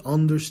limited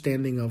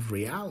understanding of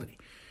reality.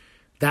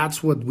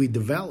 That's what we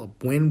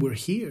develop when we're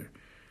here.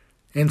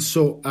 And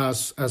so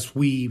as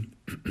we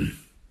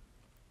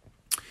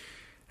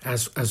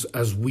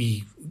as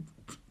we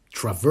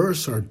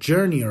traverse our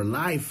journey, our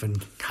life,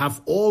 and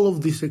have all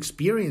of these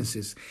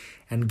experiences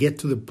and get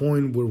to the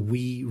point where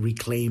we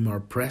reclaim our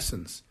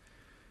presence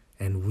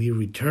and we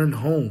return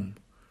home,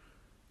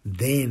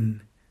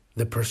 then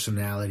the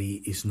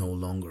personality is no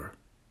longer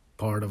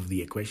part of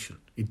the equation.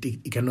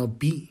 It cannot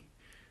be.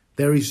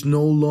 There is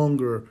no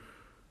longer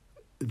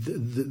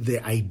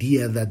the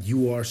idea that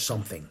you are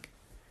something,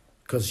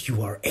 because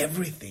you are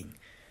everything.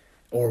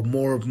 Or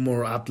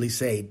more aptly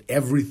said,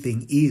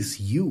 everything is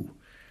you.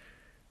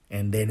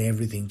 And then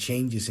everything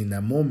changes in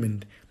that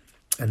moment.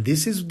 And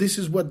this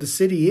is what the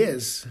city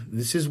is.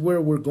 This is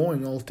where we're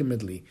going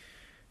ultimately.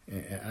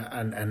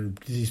 And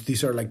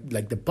these are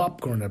like the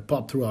popcorn that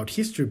pop throughout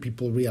history,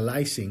 people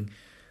realizing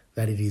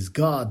that it is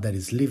God that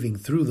is living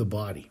through the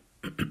body.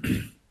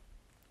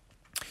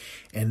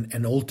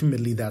 And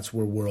ultimately that's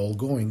where we're all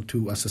going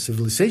to as a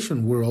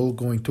civilization. We're all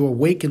going to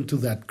awaken to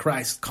that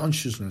Christ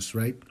consciousness,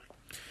 right?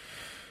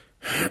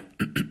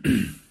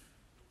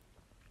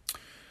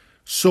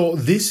 So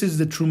this is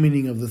the true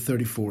meaning of the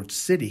 34th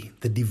city.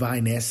 The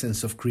divine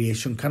essence of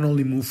creation can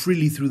only move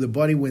freely through the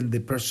body when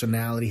the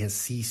personality has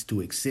ceased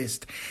to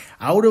exist.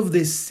 Out of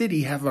this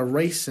city have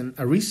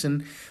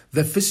arisen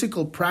the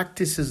physical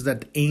practices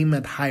that aim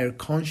at higher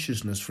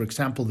consciousness. For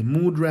example, the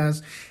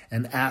mudras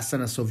and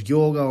asanas of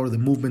yoga, or the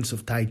movements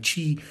of Tai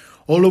Chi,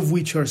 all of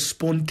which are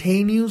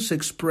spontaneous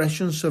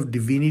expressions of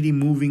divinity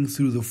moving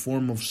through the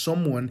form of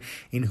someone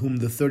in whom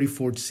the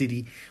 34th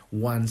city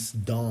once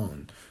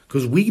dawned.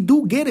 Because we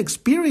do get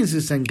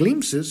experiences and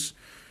glimpses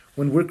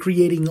when we're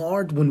creating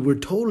art, when we're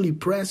totally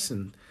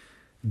present.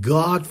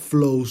 God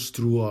flows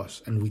through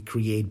us and we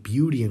create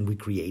beauty and we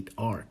create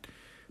art.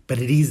 But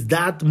it is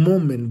that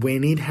moment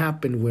when it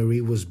happened, where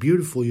it was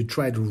beautiful, you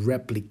try to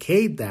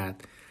replicate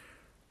that,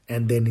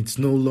 and then it's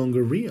no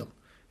longer real.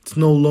 It's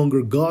no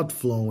longer God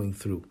flowing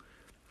through.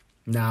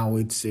 Now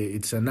it's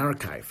an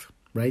archive,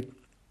 right?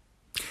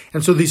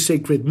 And so these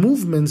sacred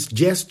movements,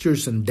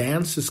 gestures, and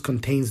dances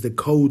contains the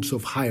codes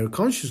of higher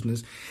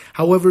consciousness.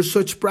 However,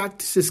 such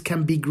practices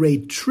can be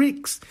great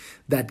tricks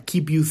that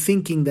keep you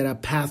thinking that a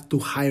path to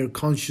higher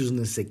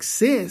consciousness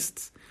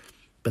exists,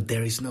 but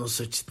there is no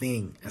such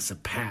thing as a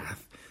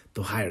path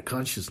to higher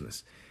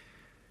consciousness.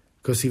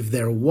 Because if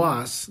there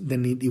was,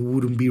 then it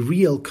wouldn't be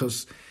real,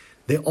 because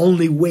the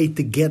only way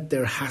to get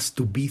there has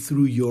to be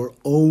through your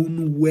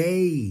own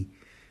way.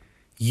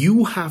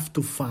 You have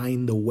to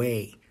find the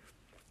way.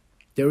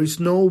 There is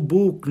no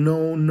book,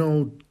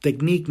 no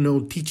technique,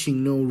 no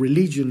teaching, no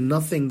religion,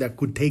 nothing that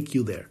could take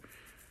you there.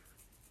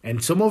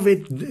 And some of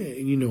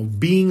it,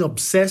 being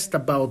obsessed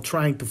about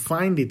trying to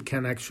find it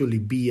can actually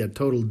be a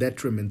total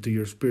detriment to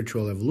your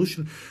spiritual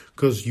evolution,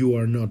 because you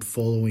are not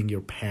following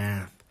your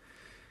path.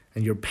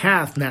 And your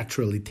path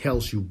naturally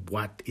tells you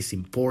what is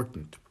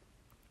important.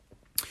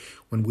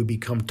 When we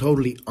become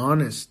totally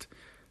honest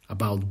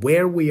about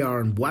where we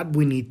are and what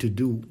we need to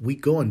do, we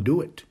go and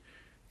do it.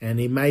 And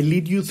it might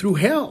lead you through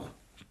hell,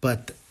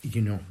 But,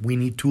 we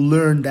need to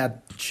learn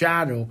that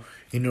shadow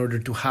in order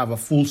to have a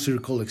full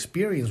circle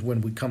experience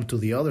when we come to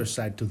the other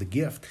side, to the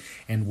gift.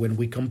 And when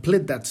we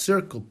complete that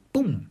circle,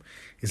 boom,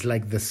 it's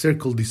like the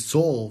circle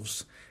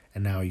dissolves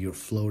and now you're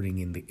floating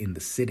in the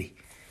city.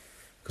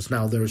 Because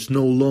now there's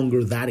no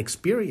longer that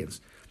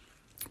experience.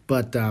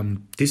 But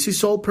this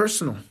is all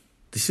personal.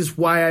 This is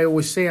why I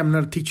always say I'm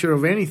not a teacher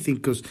of anything,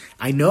 because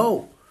I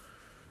know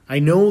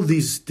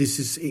this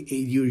is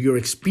your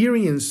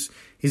experience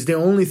is the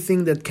only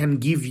thing that can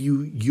give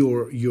you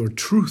your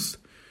truth.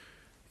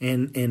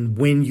 And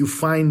when you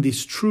find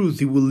this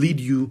truth, it will lead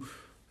you,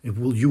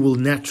 you will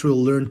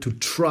naturally learn to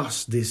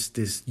trust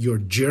this your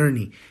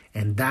journey,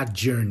 and that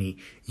journey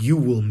you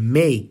will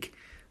make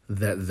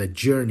the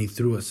journey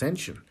through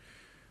ascension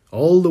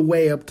all the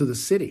way up to the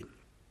city.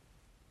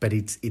 But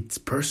it's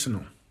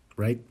personal,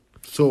 right?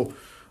 So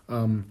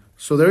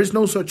there is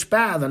no such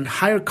path, and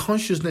higher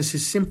consciousness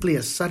is simply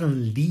a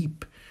sudden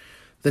leap.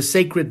 The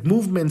sacred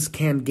movements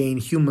can gain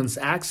humans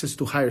access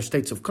to higher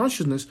states of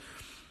consciousness,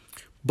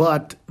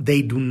 but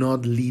they do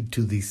not lead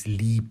to this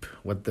leap,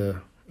 what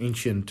the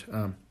ancient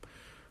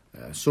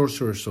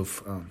sorcerers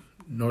of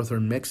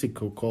northern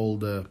Mexico called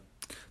the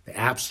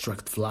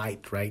abstract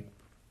flight, right?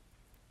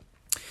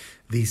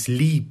 This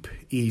leap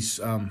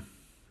is,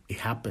 it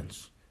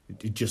happens.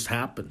 It just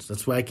happens.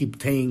 That's why I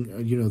keep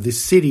saying,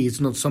 this city is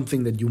not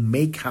something that you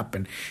make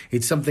happen.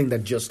 It's something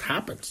that just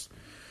happens.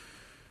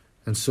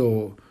 And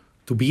so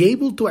to be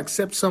able to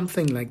accept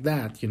something like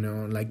that,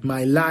 like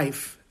my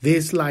life,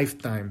 this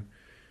lifetime,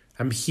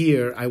 I'm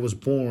here, I was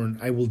born,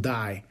 I will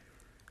die.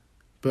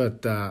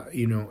 But,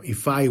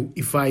 if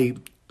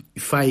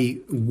I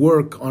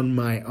work on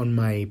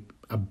my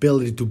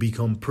ability to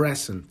become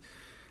present,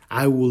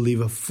 I will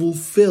live a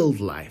fulfilled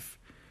life.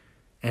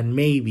 And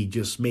maybe,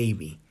 just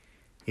maybe,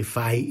 if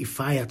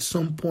I at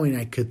some point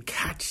I could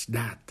catch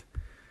that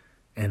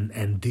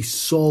and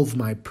dissolve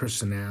my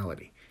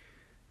personality,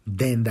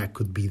 then that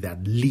could be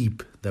that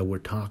leap that we're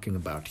talking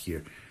about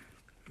here.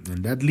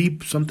 And that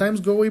leap sometimes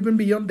go even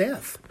beyond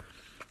death,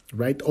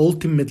 right?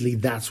 Ultimately,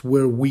 that's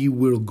where we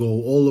will go,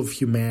 all of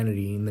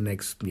humanity in the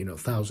next,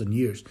 1,000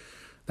 years.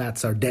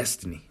 That's our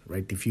destiny,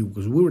 right?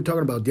 Because we were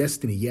talking about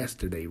destiny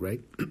yesterday,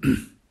 right?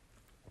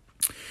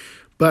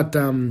 But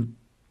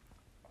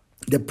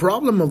the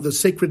problem of the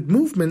sacred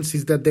movements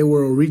is that they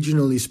were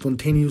originally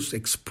spontaneous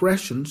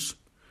expressions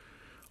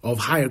of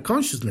higher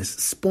consciousness.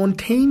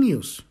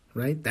 Spontaneous,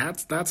 right?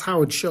 That's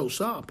how it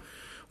shows up.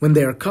 When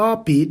they are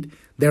copied,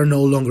 they're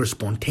no longer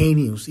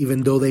spontaneous,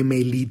 even though they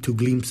may lead to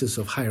glimpses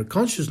of higher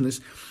consciousness.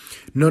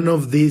 None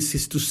of this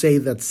is to say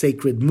that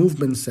sacred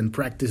movements and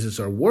practices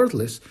are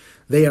worthless.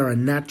 They are a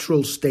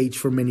natural stage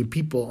for many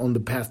people on the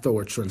path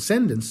towards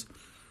transcendence.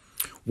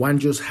 One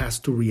just has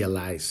to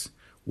realize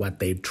what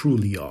they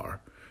truly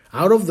are.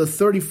 Out of the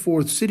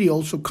 34th city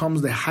also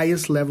comes the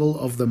highest level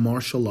of the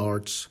martial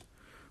arts,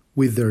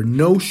 with their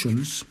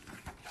notions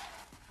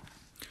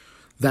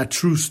that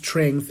true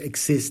strength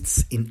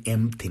exists in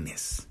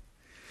emptiness.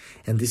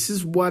 And this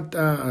is what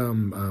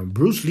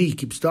Bruce Lee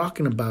keeps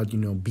talking about,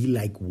 be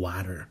like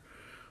water.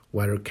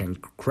 Water can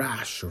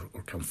crash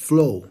or can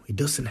flow. It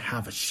doesn't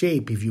have a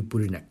shape. If you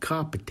put it in a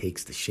cup, it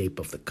takes the shape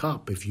of the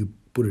cup. If you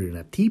put it in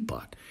a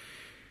teapot,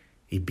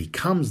 it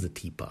becomes the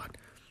teapot,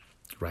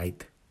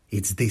 right?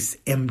 It's this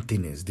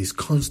emptiness, this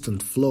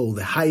constant flow.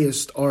 The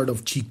highest art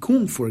of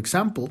Qigong, for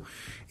example,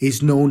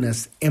 is known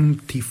as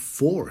empty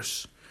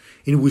force,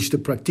 in which the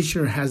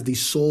practitioner has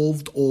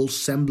dissolved all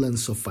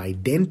semblance of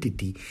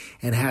identity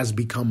and has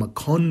become a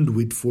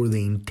conduit for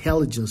the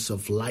intelligence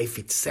of life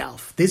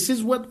itself. This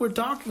is what we're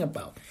talking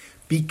about,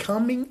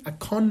 becoming a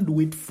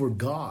conduit for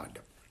God.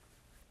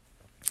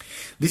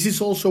 This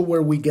is also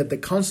where we get the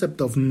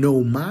concept of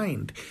no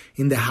mind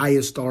in the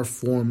highest art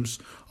forms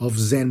of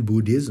Zen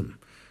Buddhism,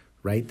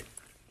 right?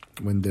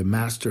 When the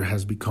master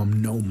has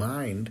become no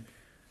mind,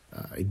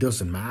 it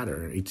doesn't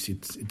matter. It's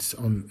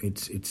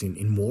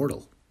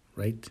immortal,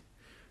 right?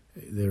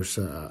 There's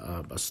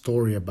a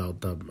story about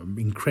the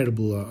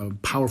incredible,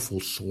 powerful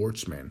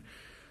swordsman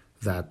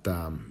that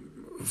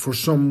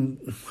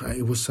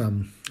it was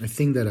I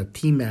think that a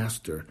tea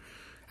master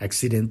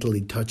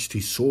accidentally touched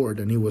his sword,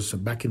 and it was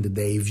back in the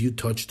day. If you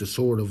touched the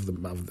sword of the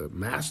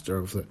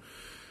master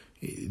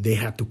they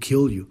had to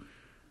kill you.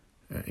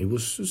 It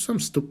was some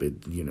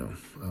stupid,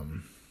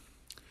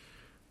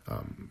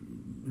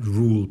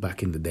 rule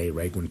back in the day,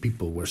 right? When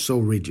people were so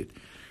rigid.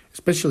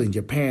 Especially in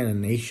Japan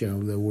and Asia,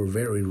 there were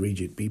very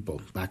rigid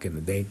people back in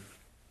the day.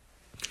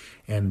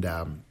 And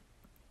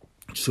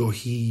so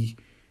he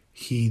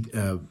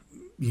said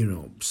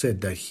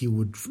that he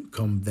would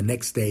come the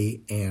next day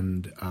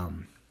and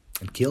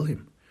kill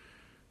him.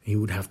 He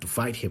would have to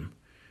fight him.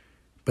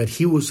 But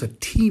he was a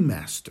tea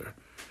master,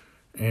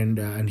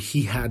 and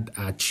he had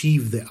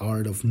achieved the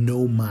art of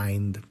no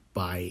mind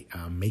by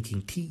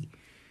making tea.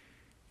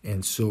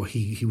 And so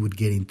he would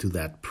get into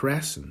that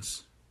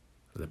presence.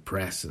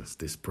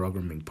 This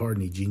programming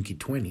partner, Jinky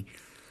 20.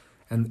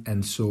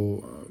 And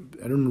so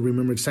I don't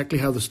remember exactly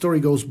how the story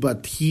goes,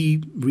 but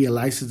he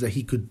realizes that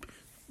he could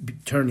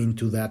turn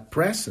into that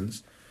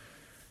presence.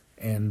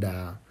 and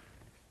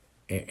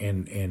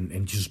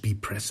and just be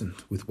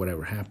present with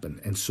whatever happened.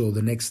 And so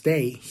the next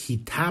day, he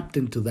tapped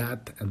into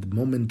that at the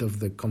moment of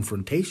the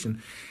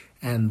confrontation,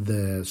 and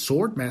the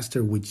sword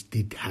master, which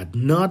had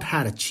not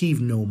had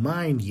achieved no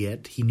mind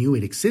yet, he knew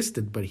it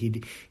existed, but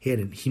he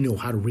knew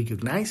how to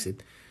recognize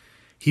it.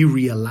 He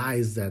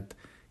realized that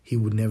he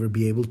would never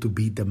be able to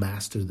beat the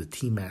master, the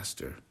tea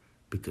master,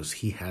 because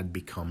he had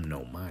become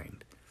no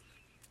mind.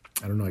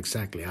 I don't know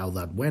exactly how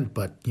that went,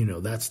 but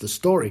that's the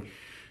story.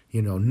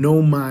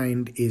 No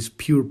mind is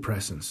pure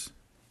presence.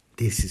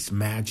 This is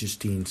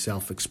majesty in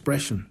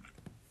self-expression.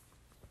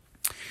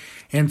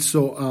 And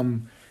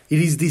so it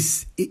is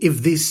this: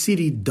 if this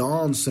Siddhi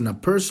dawns on a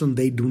person,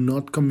 they do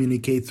not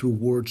communicate through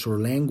words or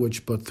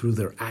language, but through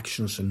their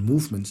actions and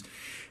movements.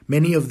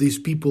 Many of these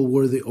people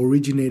were the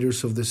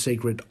originators of the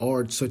sacred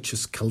arts, such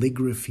as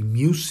calligraphy,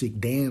 music,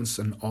 dance,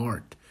 and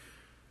art.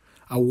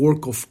 A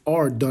work of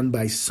art done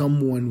by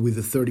someone with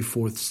the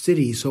 34th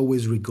Siddhi is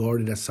always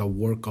regarded as a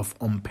work of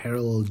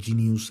unparalleled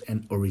genius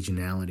and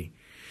originality.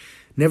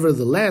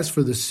 Nevertheless,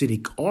 for the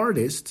Siddhic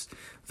artists,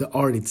 the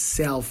art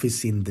itself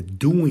is in the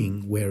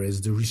doing,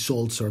 whereas the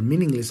results are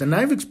meaningless. And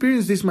I've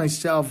experienced this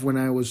myself when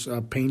I was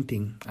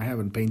painting. I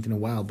haven't painted in a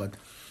while, but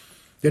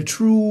the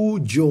true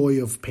joy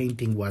of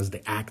painting was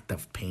the act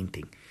of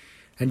painting.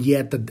 And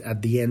yet,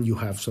 at the end, you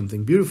have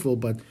something beautiful,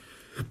 but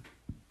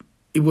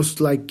it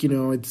was like,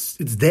 it's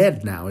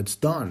dead now. It's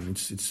done.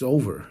 It's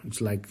over.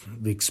 It's like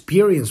the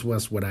experience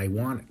was what I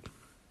wanted.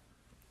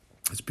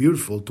 It's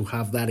beautiful to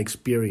have that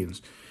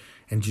experience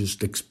and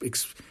just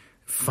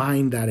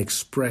find that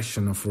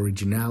expression of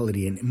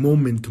originality and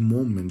moment to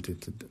moment.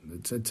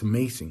 It's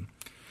amazing.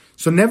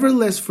 So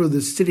nevertheless, for the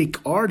Siddhic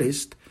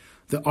artist,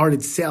 the art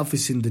itself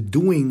is in the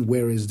doing,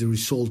 whereas the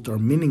results are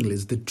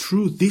meaningless.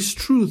 This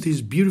truth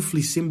is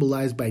beautifully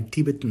symbolized by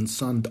Tibetan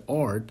Sand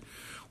art,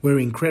 where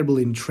incredible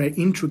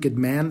intricate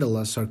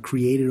mandalas are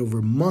created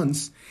over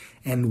months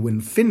and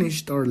when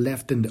finished are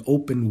left in the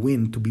open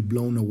wind to be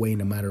blown away in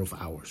a matter of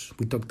hours.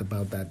 We talked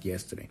about that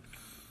yesterday.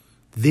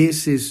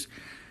 This is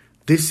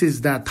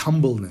that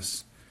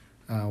humbleness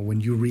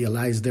when you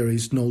realize there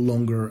is no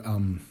longer,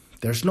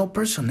 there's no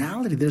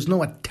personality, there's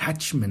no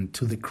attachment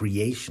to the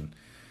creation.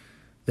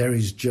 There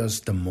is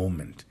just a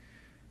moment.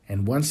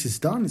 And once it's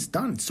done,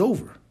 it's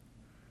over.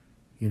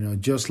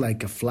 Just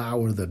like a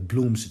flower that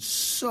blooms, it's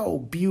so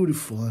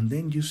beautiful, and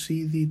then you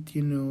see it,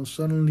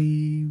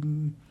 suddenly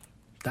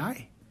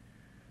die.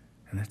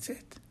 And that's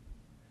it.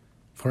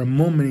 For a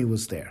moment it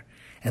was there.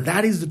 And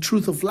that is the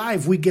truth of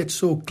life. We get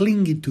so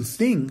clingy to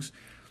things,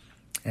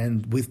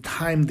 and with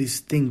time,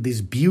 this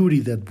beauty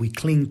that we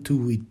cling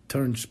to, it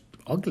turns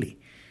ugly.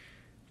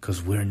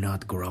 Because we're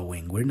not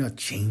growing, we're not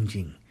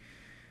changing,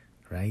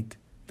 right?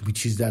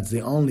 That's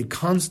the only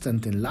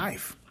constant in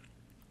life.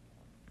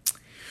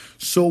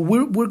 So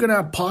we're going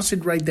to pause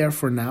it right there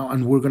for now,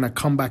 and we're going to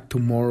come back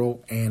tomorrow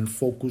and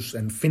focus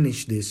and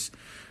finish this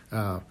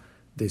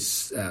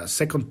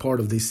second part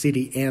of this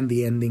Siddhi and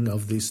the ending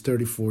of this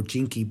 34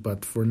 Jinki.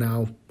 But for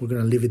now, we're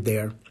going to leave it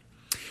there.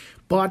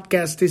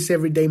 Podcast is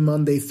every day,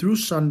 Monday through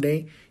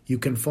Sunday. You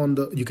can find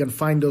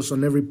us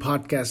on every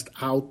podcast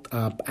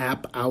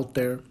app out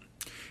there.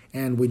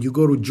 And when you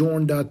go to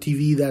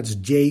journ.tv, that's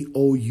JOURN.tv,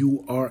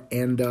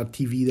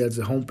 that's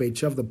the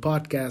homepage of the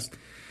podcast.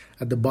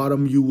 At the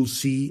bottom, you will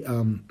see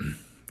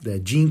the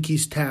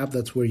Jinkies tab.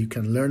 That's where you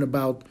can learn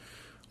about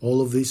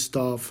all of this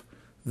stuff.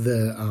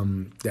 The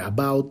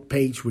About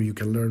page, where you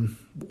can learn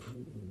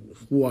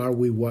who are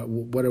we,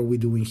 what are we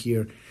doing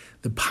here.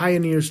 The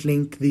Pioneers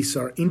link. These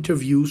are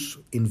interviews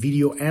in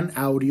video and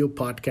audio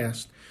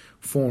podcast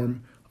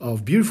form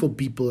of beautiful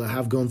people that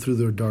have gone through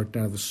their dark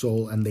night of the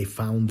soul, and they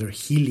found their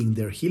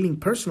healing,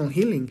 personal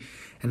healing,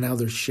 and now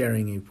they're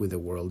sharing it with the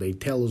world. They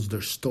tell us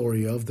their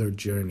story of their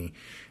journey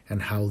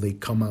and how they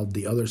come out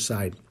the other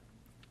side.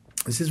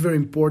 This is very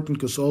important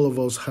because all of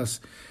us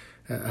has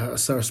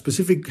our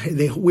specific,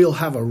 they will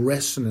have a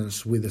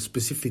resonance with a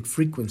specific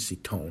frequency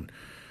tone.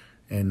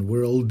 And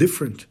we're all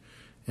different.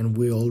 And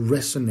we all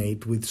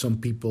resonate with some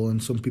people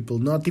and some people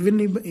not. Even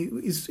if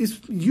it's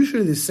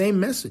usually the same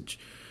message.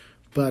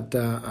 But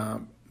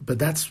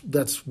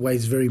that's why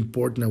it's very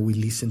important that we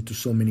listen to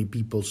so many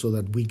people so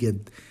that we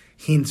get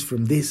hints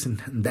from this and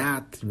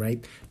that,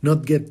 right?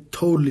 Not get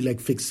totally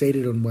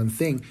fixated on one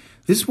thing.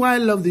 This is why I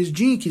love these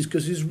Jinkies,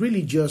 because it's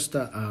really just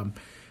kind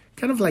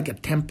of like a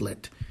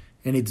template,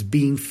 and it's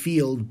being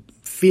filled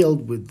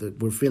with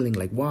we're feeling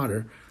like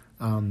water,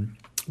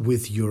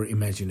 with your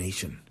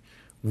imagination,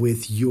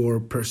 with your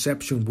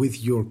perception,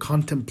 with your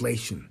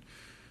contemplation,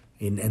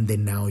 and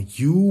then now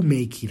you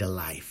make it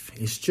alive.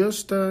 It's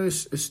just a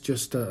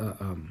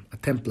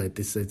template.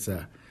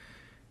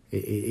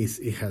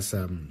 It has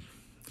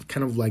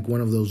kind of like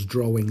one of those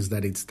drawings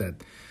that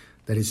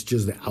it's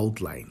just the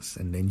outlines,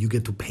 and then you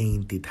get to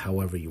paint it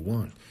however you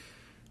want.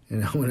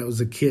 And when I was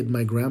a kid,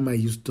 my grandma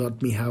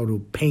taught me how to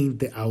paint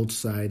the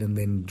outside and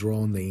then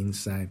draw on the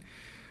inside.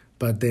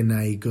 But then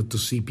I got to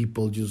see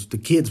people the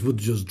kids would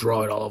just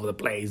draw it all over the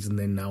place, and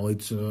then now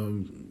it's a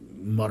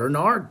modern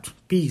art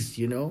piece,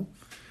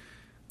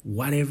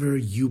 Whatever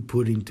you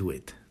put into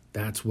it,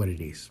 That's what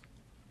it is.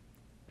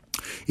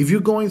 If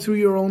you're going through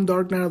your own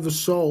dark night of the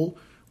soul,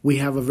 we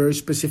have a very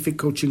specific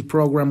coaching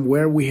program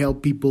where we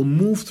help people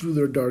move through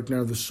their dark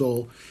night of the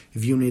soul.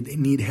 If you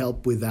need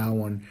help with that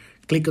one,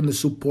 click on the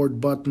support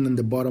button in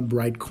the bottom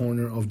right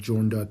corner of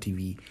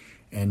journ.tv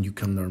and you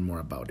can learn more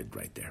about it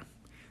right there.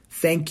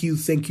 Thank you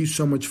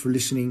so much for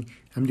listening.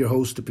 I'm your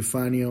host,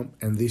 Epifanio,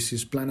 and this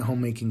is Plan a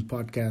Homemaking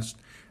Podcast,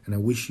 and I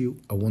wish you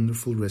a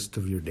wonderful rest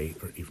of your day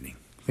or evening.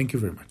 Thank you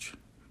very much.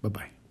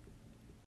 Bye-bye.